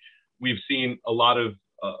 Certainly, we've seen a lot of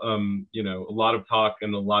you know, a lot of talk,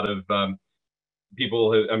 and a lot of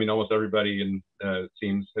people have, I mean, almost everybody, and it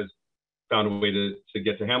seems, has found a way to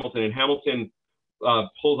get to Hamilton. And Hamilton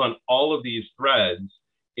pulls on all of these threads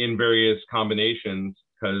in various combinations,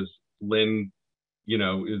 because Lynn, you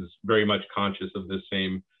know, is very much conscious of the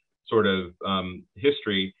same sort of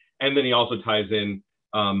history. And then he also ties in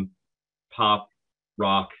pop,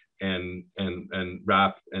 rock, and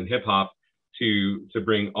rap and hip hop to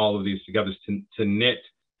bring all of these together, to knit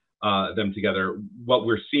them together. What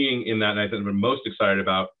we're seeing in that, and I think I'm most excited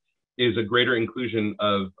about, is a greater inclusion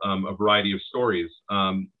of a variety of stories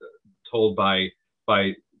told by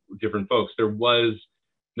different folks.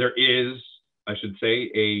 There is, I should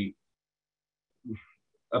say,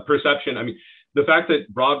 a perception. I mean, the fact that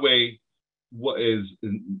Broadway is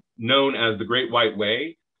known as the Great White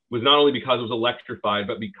Way was not only because it was electrified,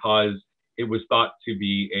 but because it was thought to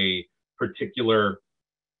be a particular,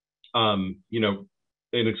 you know,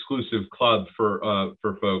 an exclusive club for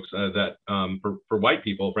folks that for white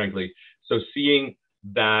people, frankly. So seeing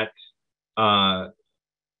that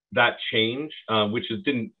that change, which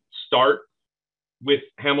didn't start with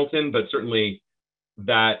Hamilton, but certainly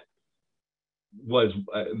that is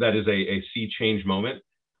a sea change moment.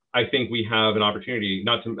 I think we have an opportunity,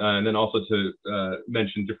 not to, and then also to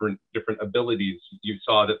mention different abilities. You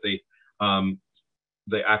saw that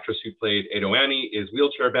the actress who played Ado Annie is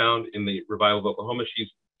wheelchair bound in the revival of Oklahoma. She's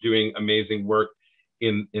doing amazing work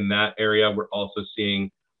in that area. We're also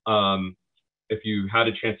seeing, if you had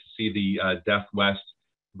a chance to see the Deaf West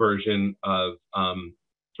version of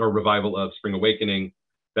or revival of Spring Awakening,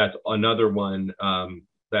 that's another one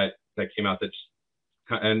that came out,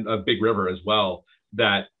 and a Big River as well,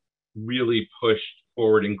 that really pushed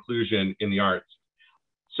forward inclusion in the arts.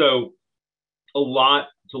 So a lot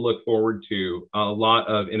to look forward to, a lot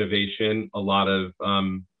of innovation, a lot of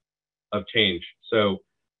change. So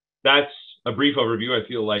that's a brief overview. I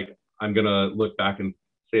feel like I'm gonna look back and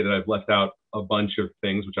say that I've left out a bunch of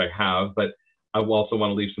things, which I have, but I will also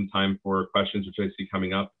want to leave some time for questions, which I see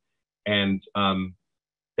coming up. And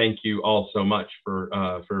thank you all so much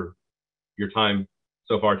for your time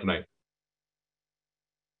so far tonight.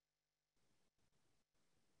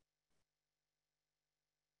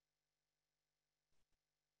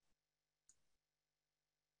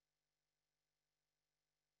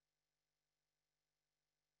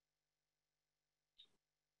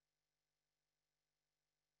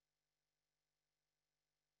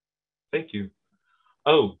 Thank you.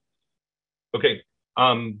 Oh, okay.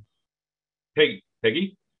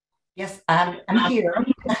 Peggy? Yes, I'm here.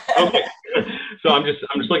 Okay. So I'm just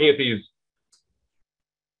looking at these.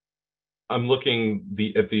 I'm looking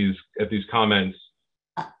at these comments.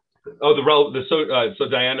 Oh, so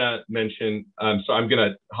Diana mentioned. So I'm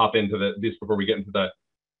gonna hop into this before we get into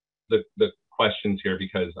the questions here,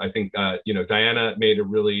 because I think you know, Diana made a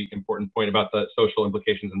really important point about the social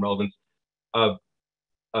implications and relevance of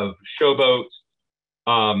Showboat.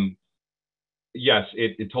 Yes,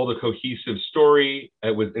 it told a cohesive story.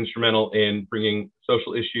 It was instrumental in bringing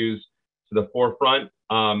social issues to the forefront.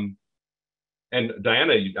 And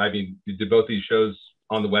Diana, I mean, you did both these shows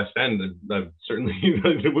on the West End. I certainly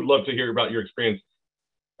would love to hear about your experience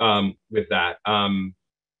with that.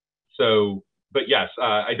 But yes,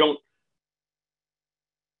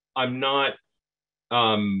 I'm not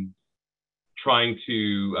trying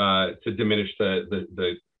to diminish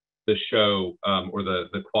the show or the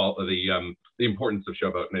importance of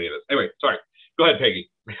Showboat in any of this. Anyway, sorry. Go ahead, Peggy.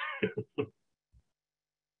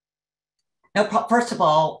 No, first of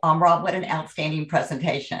all, Rob, what an outstanding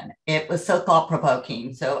presentation. It was so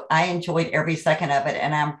thought-provoking. So I enjoyed every second of it.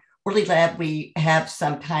 And I'm really glad we have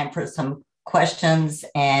some time for some questions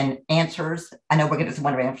and answers. I know we're going to get some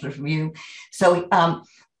wonderful answers from you. So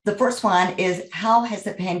the first one is, how has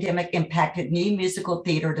the pandemic impacted new musical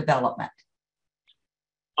theater development?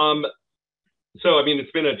 So, I mean,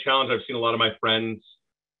 it's been a challenge. I've seen a lot of my friends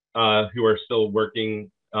who are still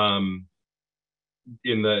working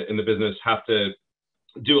in the business have to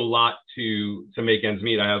do a lot to make ends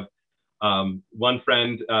meet. I have one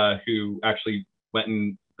friend who actually went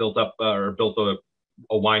and built a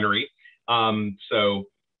winery. So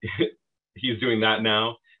he's doing that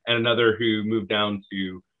now, and another who moved down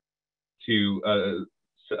to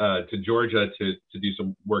Georgia to do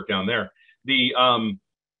some work down there.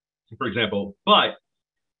 For example, but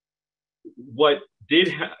what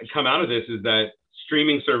did come out of this is that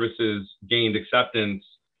streaming services gained acceptance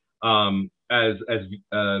as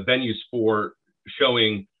venues for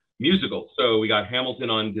showing musicals. So we got Hamilton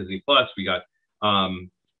on Disney Plus. We got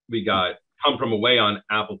Come From Away on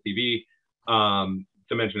Apple TV.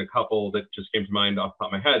 To mention a couple that just came to mind off the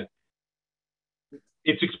top of my head.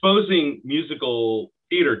 It's exposing musical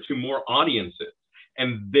theater to more audiences,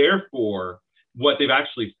 and therefore, what they've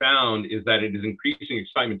actually found is that it is increasing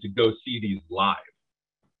excitement to go see these live.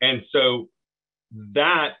 And so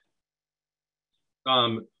that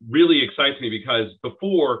really excites me, because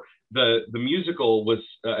before the musical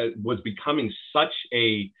was becoming such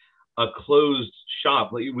a closed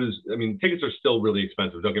shop. Like, it was, I mean, tickets are still really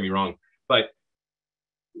expensive, don't get me wrong, but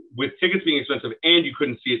with tickets being expensive and you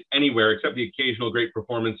couldn't see it anywhere except the occasional great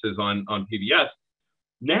performances on PBS,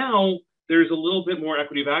 now there's a little bit more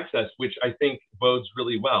equity of access, which I think bodes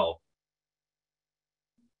really well.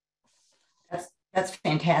 That's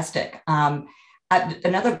fantastic.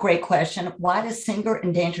 Another great question: why do singer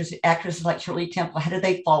and dancers, actors like Shirley Temple, how do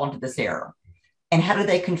they fall into this era, and how do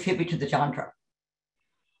they contribute to the genre?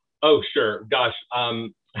 Oh, sure. Gosh,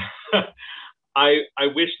 I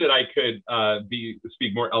wish that I could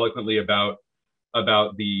speak more eloquently about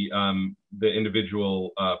the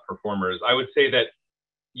individual performers. I would say that,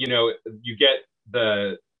 you know, you get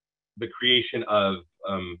the creation of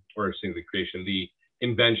the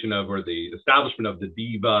invention of, or the establishment of the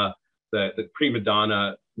diva, the prima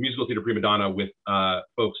donna, musical theater prima donna, with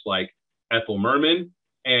folks like Ethel Merman,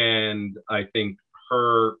 and I think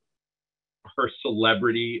her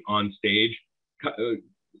celebrity on stage,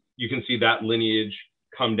 you can see that lineage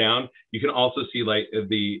come down. You can also see like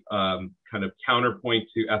the kind of counterpoint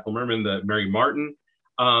to Ethel Merman, the Mary Martin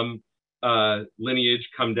lineage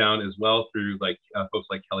come down as well through like folks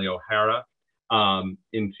like Kelly O'Hara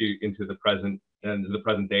into the present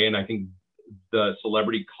day. And I think the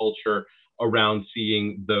celebrity culture around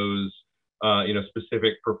seeing those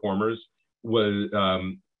specific performers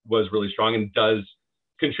was really strong, and does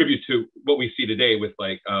contribute to what we see today with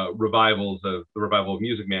like revivals of the revival of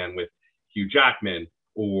Music Man with Hugh Jackman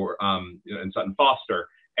or and Sutton Foster.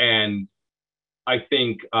 And I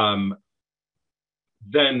think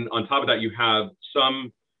then on top of that, you have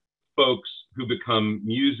some folks who become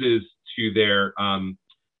muses to their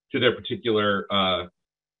particular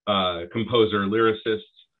composer, lyricists,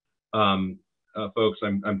 folks.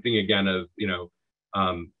 I'm thinking again of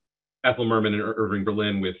Ethel Merman and Irving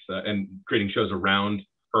Berlin with and creating shows around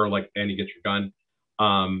her, like Annie Get Your Gun,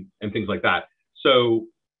 and things like that. So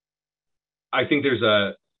I think there's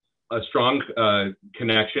a strong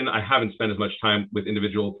connection. I haven't spent as much time with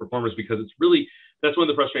individual performers because it's really, that's one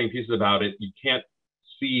of the frustrating pieces about it. You can't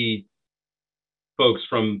see folks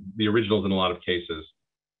from the originals in a lot of cases.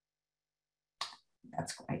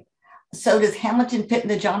 That's great. So does Hamilton fit in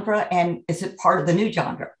the genre, and is it part of the new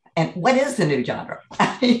genre? And what is the new genre?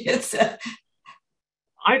 I think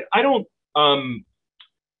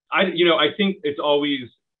it's always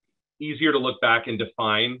easier to look back and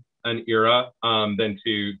define an era than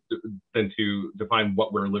to define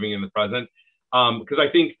what we're living in the present. Because I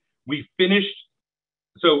think we finished.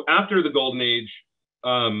 So after the Golden Age,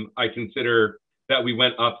 I consider that we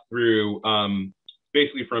went up through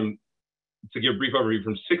basically to give a brief overview,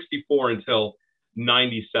 from 64 until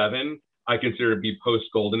 97. I consider to be post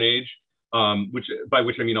Golden Age, by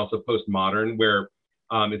which I mean also postmodern, where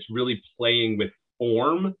it's really playing with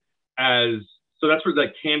form as So that's where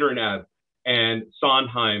like Kander and Ebb and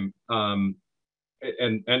Sondheim and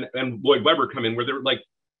Lloyd Webber come in, where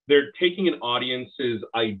they're taking an audience's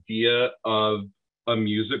idea of a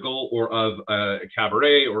musical or of a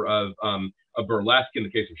cabaret or of a burlesque in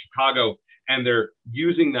the case of Chicago, and they're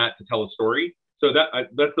using that to tell a story. So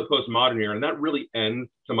that's the postmodern era, and that really ends,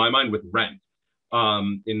 to my mind, with Rent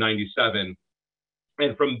in '97.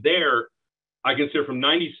 And from there, I consider from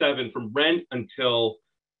 '97, from Rent until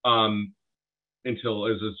it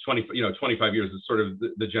was 25 years is sort of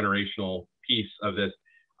the generational piece of this,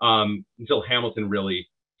 until Hamilton, really,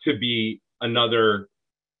 to be another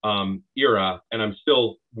era. And I'm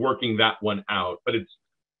still working that one out, but it's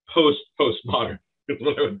postmodern is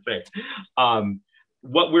what I would say.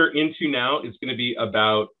 What we're into now is going to be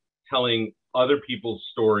about telling other people's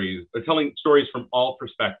stories, or telling stories from all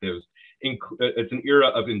perspectives. It's an era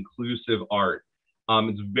of inclusive art.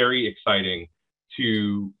 It's very exciting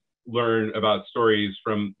to learn about stories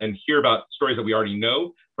and hear about stories that we already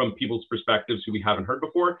know from people's perspectives who we haven't heard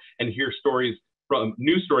before, and hear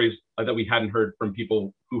new stories that we hadn't heard from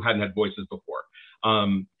people who hadn't had voices before.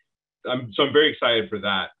 I'm very excited for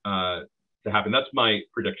that to happen. That's my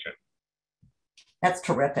prediction. That's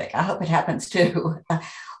terrific. I hope it happens too.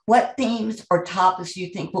 What themes or topics do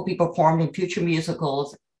you think will be performed in future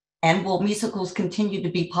musicals, and will musicals continue to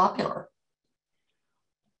be popular?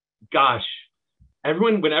 Gosh,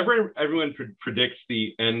 whenever everyone predicts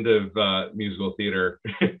the end of musical theater,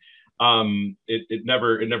 it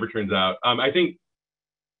never turns out. I think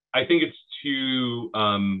it's too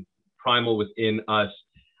primal within us,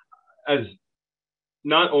 as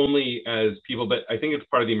not only as people, but I think it's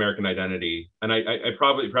part of the American identity. And I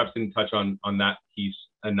perhaps didn't touch on that piece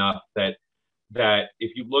enough, that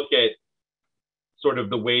if you look at sort of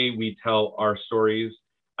the way we tell our stories,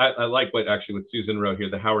 I like what Susan wrote here,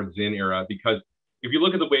 the Howard Zinn era, because if you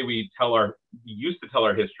look at the way we used to tell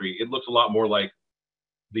our history, it looks a lot more like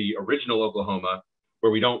the original Oklahoma,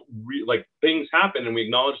 where we don't things happen and we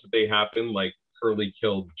acknowledge that they happen, like Curly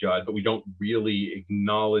killed Judd, but we don't really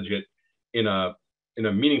acknowledge it in a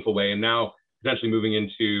meaningful way. And now potentially moving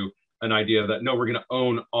into an idea that, no, we're going to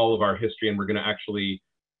own all of our history, and we're going to actually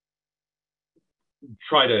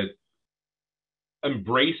try to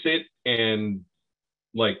embrace it and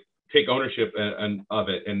like take ownership of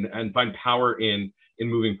it and find power in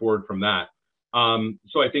moving forward from that.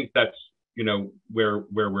 So I think that's where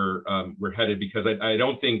we're headed, because I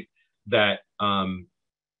don't think that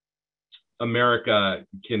America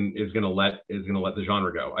is going to let the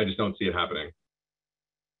genre go. I just don't see it happening.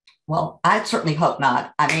 Well, I certainly hope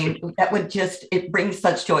not. I mean, that would it brings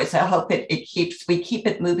such joy. So I hope we keep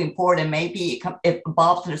it moving forward, and maybe it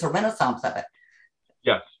evolves and there's a renaissance of it.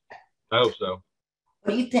 Yes, I hope so.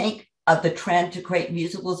 What do you think of the trend to create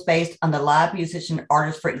musicals based on the live musician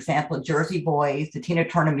artists, for example, Jersey Boys, the Tina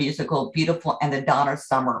Turner musical, Beautiful, and the Donna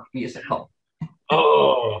Summer musical?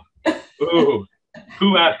 Oh, ooh,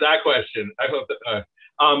 who asked that question? I hope that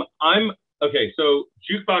I'm okay. So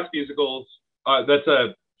jukebox musicals,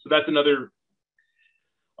 that's another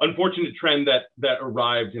unfortunate trend that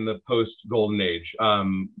arrived in the post-Golden Age,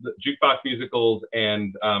 the jukebox musicals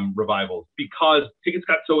and revivals, because tickets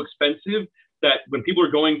got so expensive that when people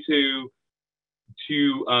are going to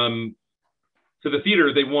the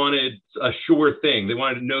theater, they wanted a sure thing. They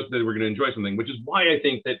wanted to know that they were going to enjoy something, which is why I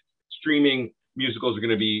think that streaming musicals are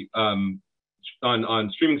going to be on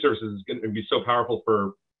streaming services is going to be so powerful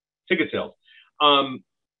for ticket sales.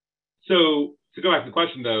 So to go back to the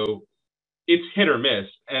question, though, it's hit or miss,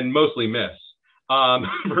 and mostly miss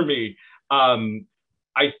for me.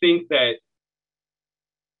 I think that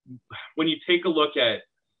when you take a look at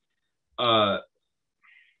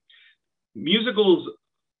musicals,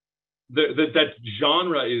 that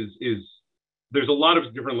genre is there's a lot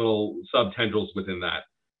of different little subtendrils within that.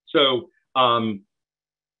 So,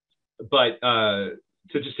 but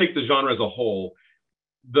to just take the genre as a whole,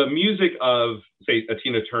 the music of, say, a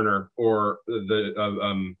Tina Turner or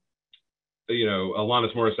Alanis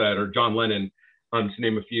Morissette or John Lennon, to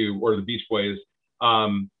name a few, or the Beach Boys,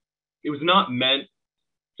 it was not meant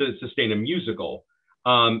to sustain a musical.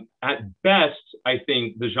 At best, I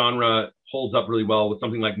think the genre holds up really well with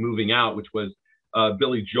something like Moving Out, which was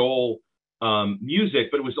Billy Joel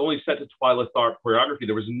music, but it was only set to Twyla Tharp choreography.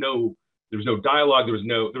 There was no dialogue. There was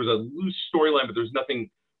a loose storyline, but there was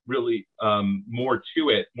nothing really more to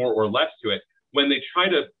it, more or less to it. When they try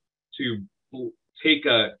to take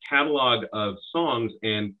a catalog of songs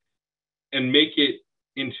and make it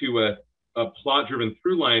into a plot-driven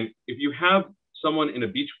through line, if you have someone in a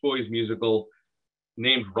Beach Boys musical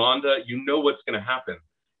named Rhonda, you know what's going to happen,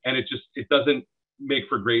 and it doesn't make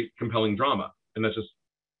for great, compelling drama. And that's just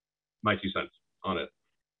my 2 cents. on it.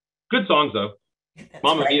 Good songs though. That's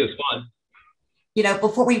Mamma great. Mia is fun. You know,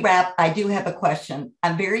 before we wrap, I do have a question.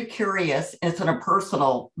 I'm very curious, and it's on a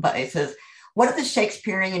personal basis. What are the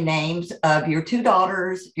Shakespearean names of your two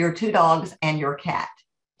daughters, your two dogs, and your cat?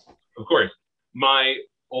 Of course. My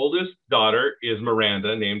oldest daughter is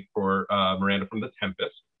Miranda, named for Miranda from The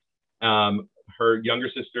Tempest. Her younger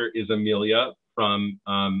sister is Amelia from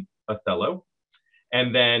Othello.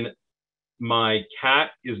 And then my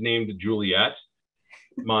cat is named Juliet.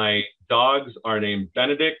 My dogs are named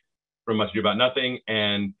Benedict from Much Ado About Nothing,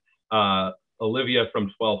 and Olivia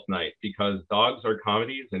from Twelfth Night, because dogs are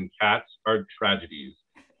comedies and cats are tragedies.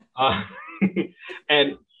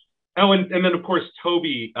 And then of course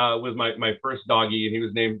Toby was my first doggy, and he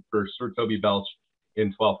was named for Sir Toby Belch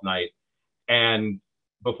in Twelfth Night. And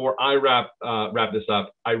before I wrap this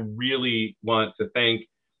up, I really want to thank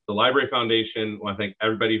the Library Foundation. I want to thank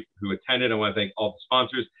everybody who attended. I want to thank all the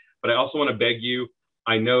sponsors, but I also want to beg you.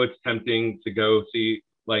 I know it's tempting to go see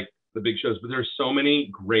like the big shows, but there's so many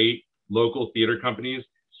great local theater companies.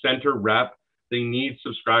 Center Rep, they need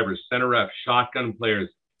subscribers. Center Rep, Shotgun Players,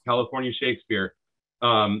 California Shakespeare,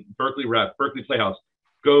 Berkeley Rep, Berkeley Playhouse.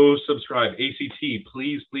 Go subscribe. ACT,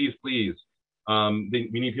 please, please, please. We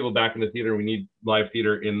need people back in the theater. We need live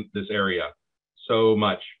theater in this area so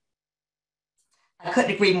much. I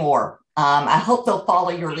couldn't agree more. I hope they'll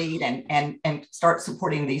follow your lead and start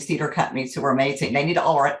supporting these theater companies who are amazing. They need a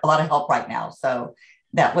lot of help right now. So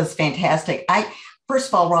that was fantastic. First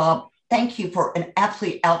of all, Rob, thank you for an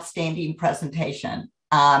absolutely outstanding presentation.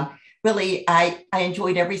 Really, I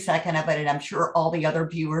enjoyed every second of it, and I'm sure all the other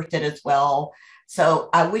viewers did as well. So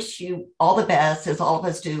I wish you all the best, as all of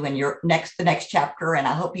us do, in the next chapter. And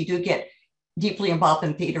I hope you do get deeply involved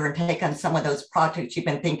in theater and take on some of those projects you've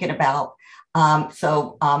been thinking about.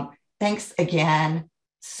 Thanks again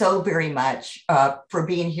so very much for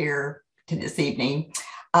being here this evening.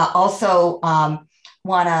 Also,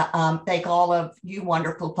 want to thank all of you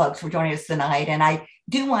wonderful folks for joining us tonight. And I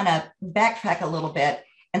do want to backtrack a little bit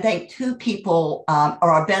and thank two people, or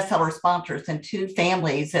our bestseller sponsors, and two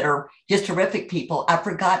families that are just terrific people. I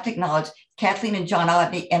forgot to acknowledge Kathleen and John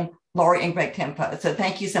Odney and Lori and Greg Tempo. So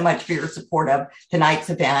thank you so much for your support of tonight's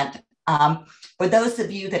event. For those of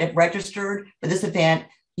you that have registered for this event,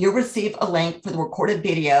 you'll receive a link for the recorded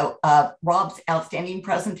video of Rob's outstanding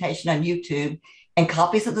presentation on YouTube and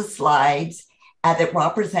copies of the slides that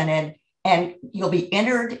Rob presented, and you'll be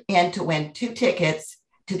entered in to win 2 tickets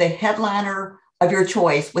to the headliner of your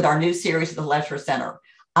choice with our new series at the Leisure Center.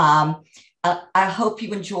 I hope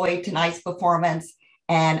you enjoyed tonight's performance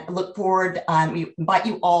and look forward. We invite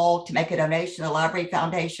you all to make a donation to the Library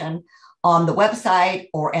Foundation on the website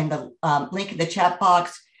or in the link in the chat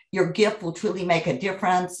box. Your gift will truly make a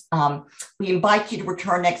difference. We invite you to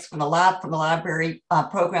return next from the library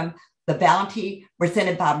program, The Bounty,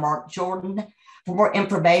 presented by Mark Jordan. For more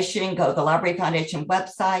information, go to the Library Foundation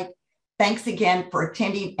website. Thanks again for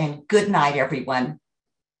attending, and good night, everyone.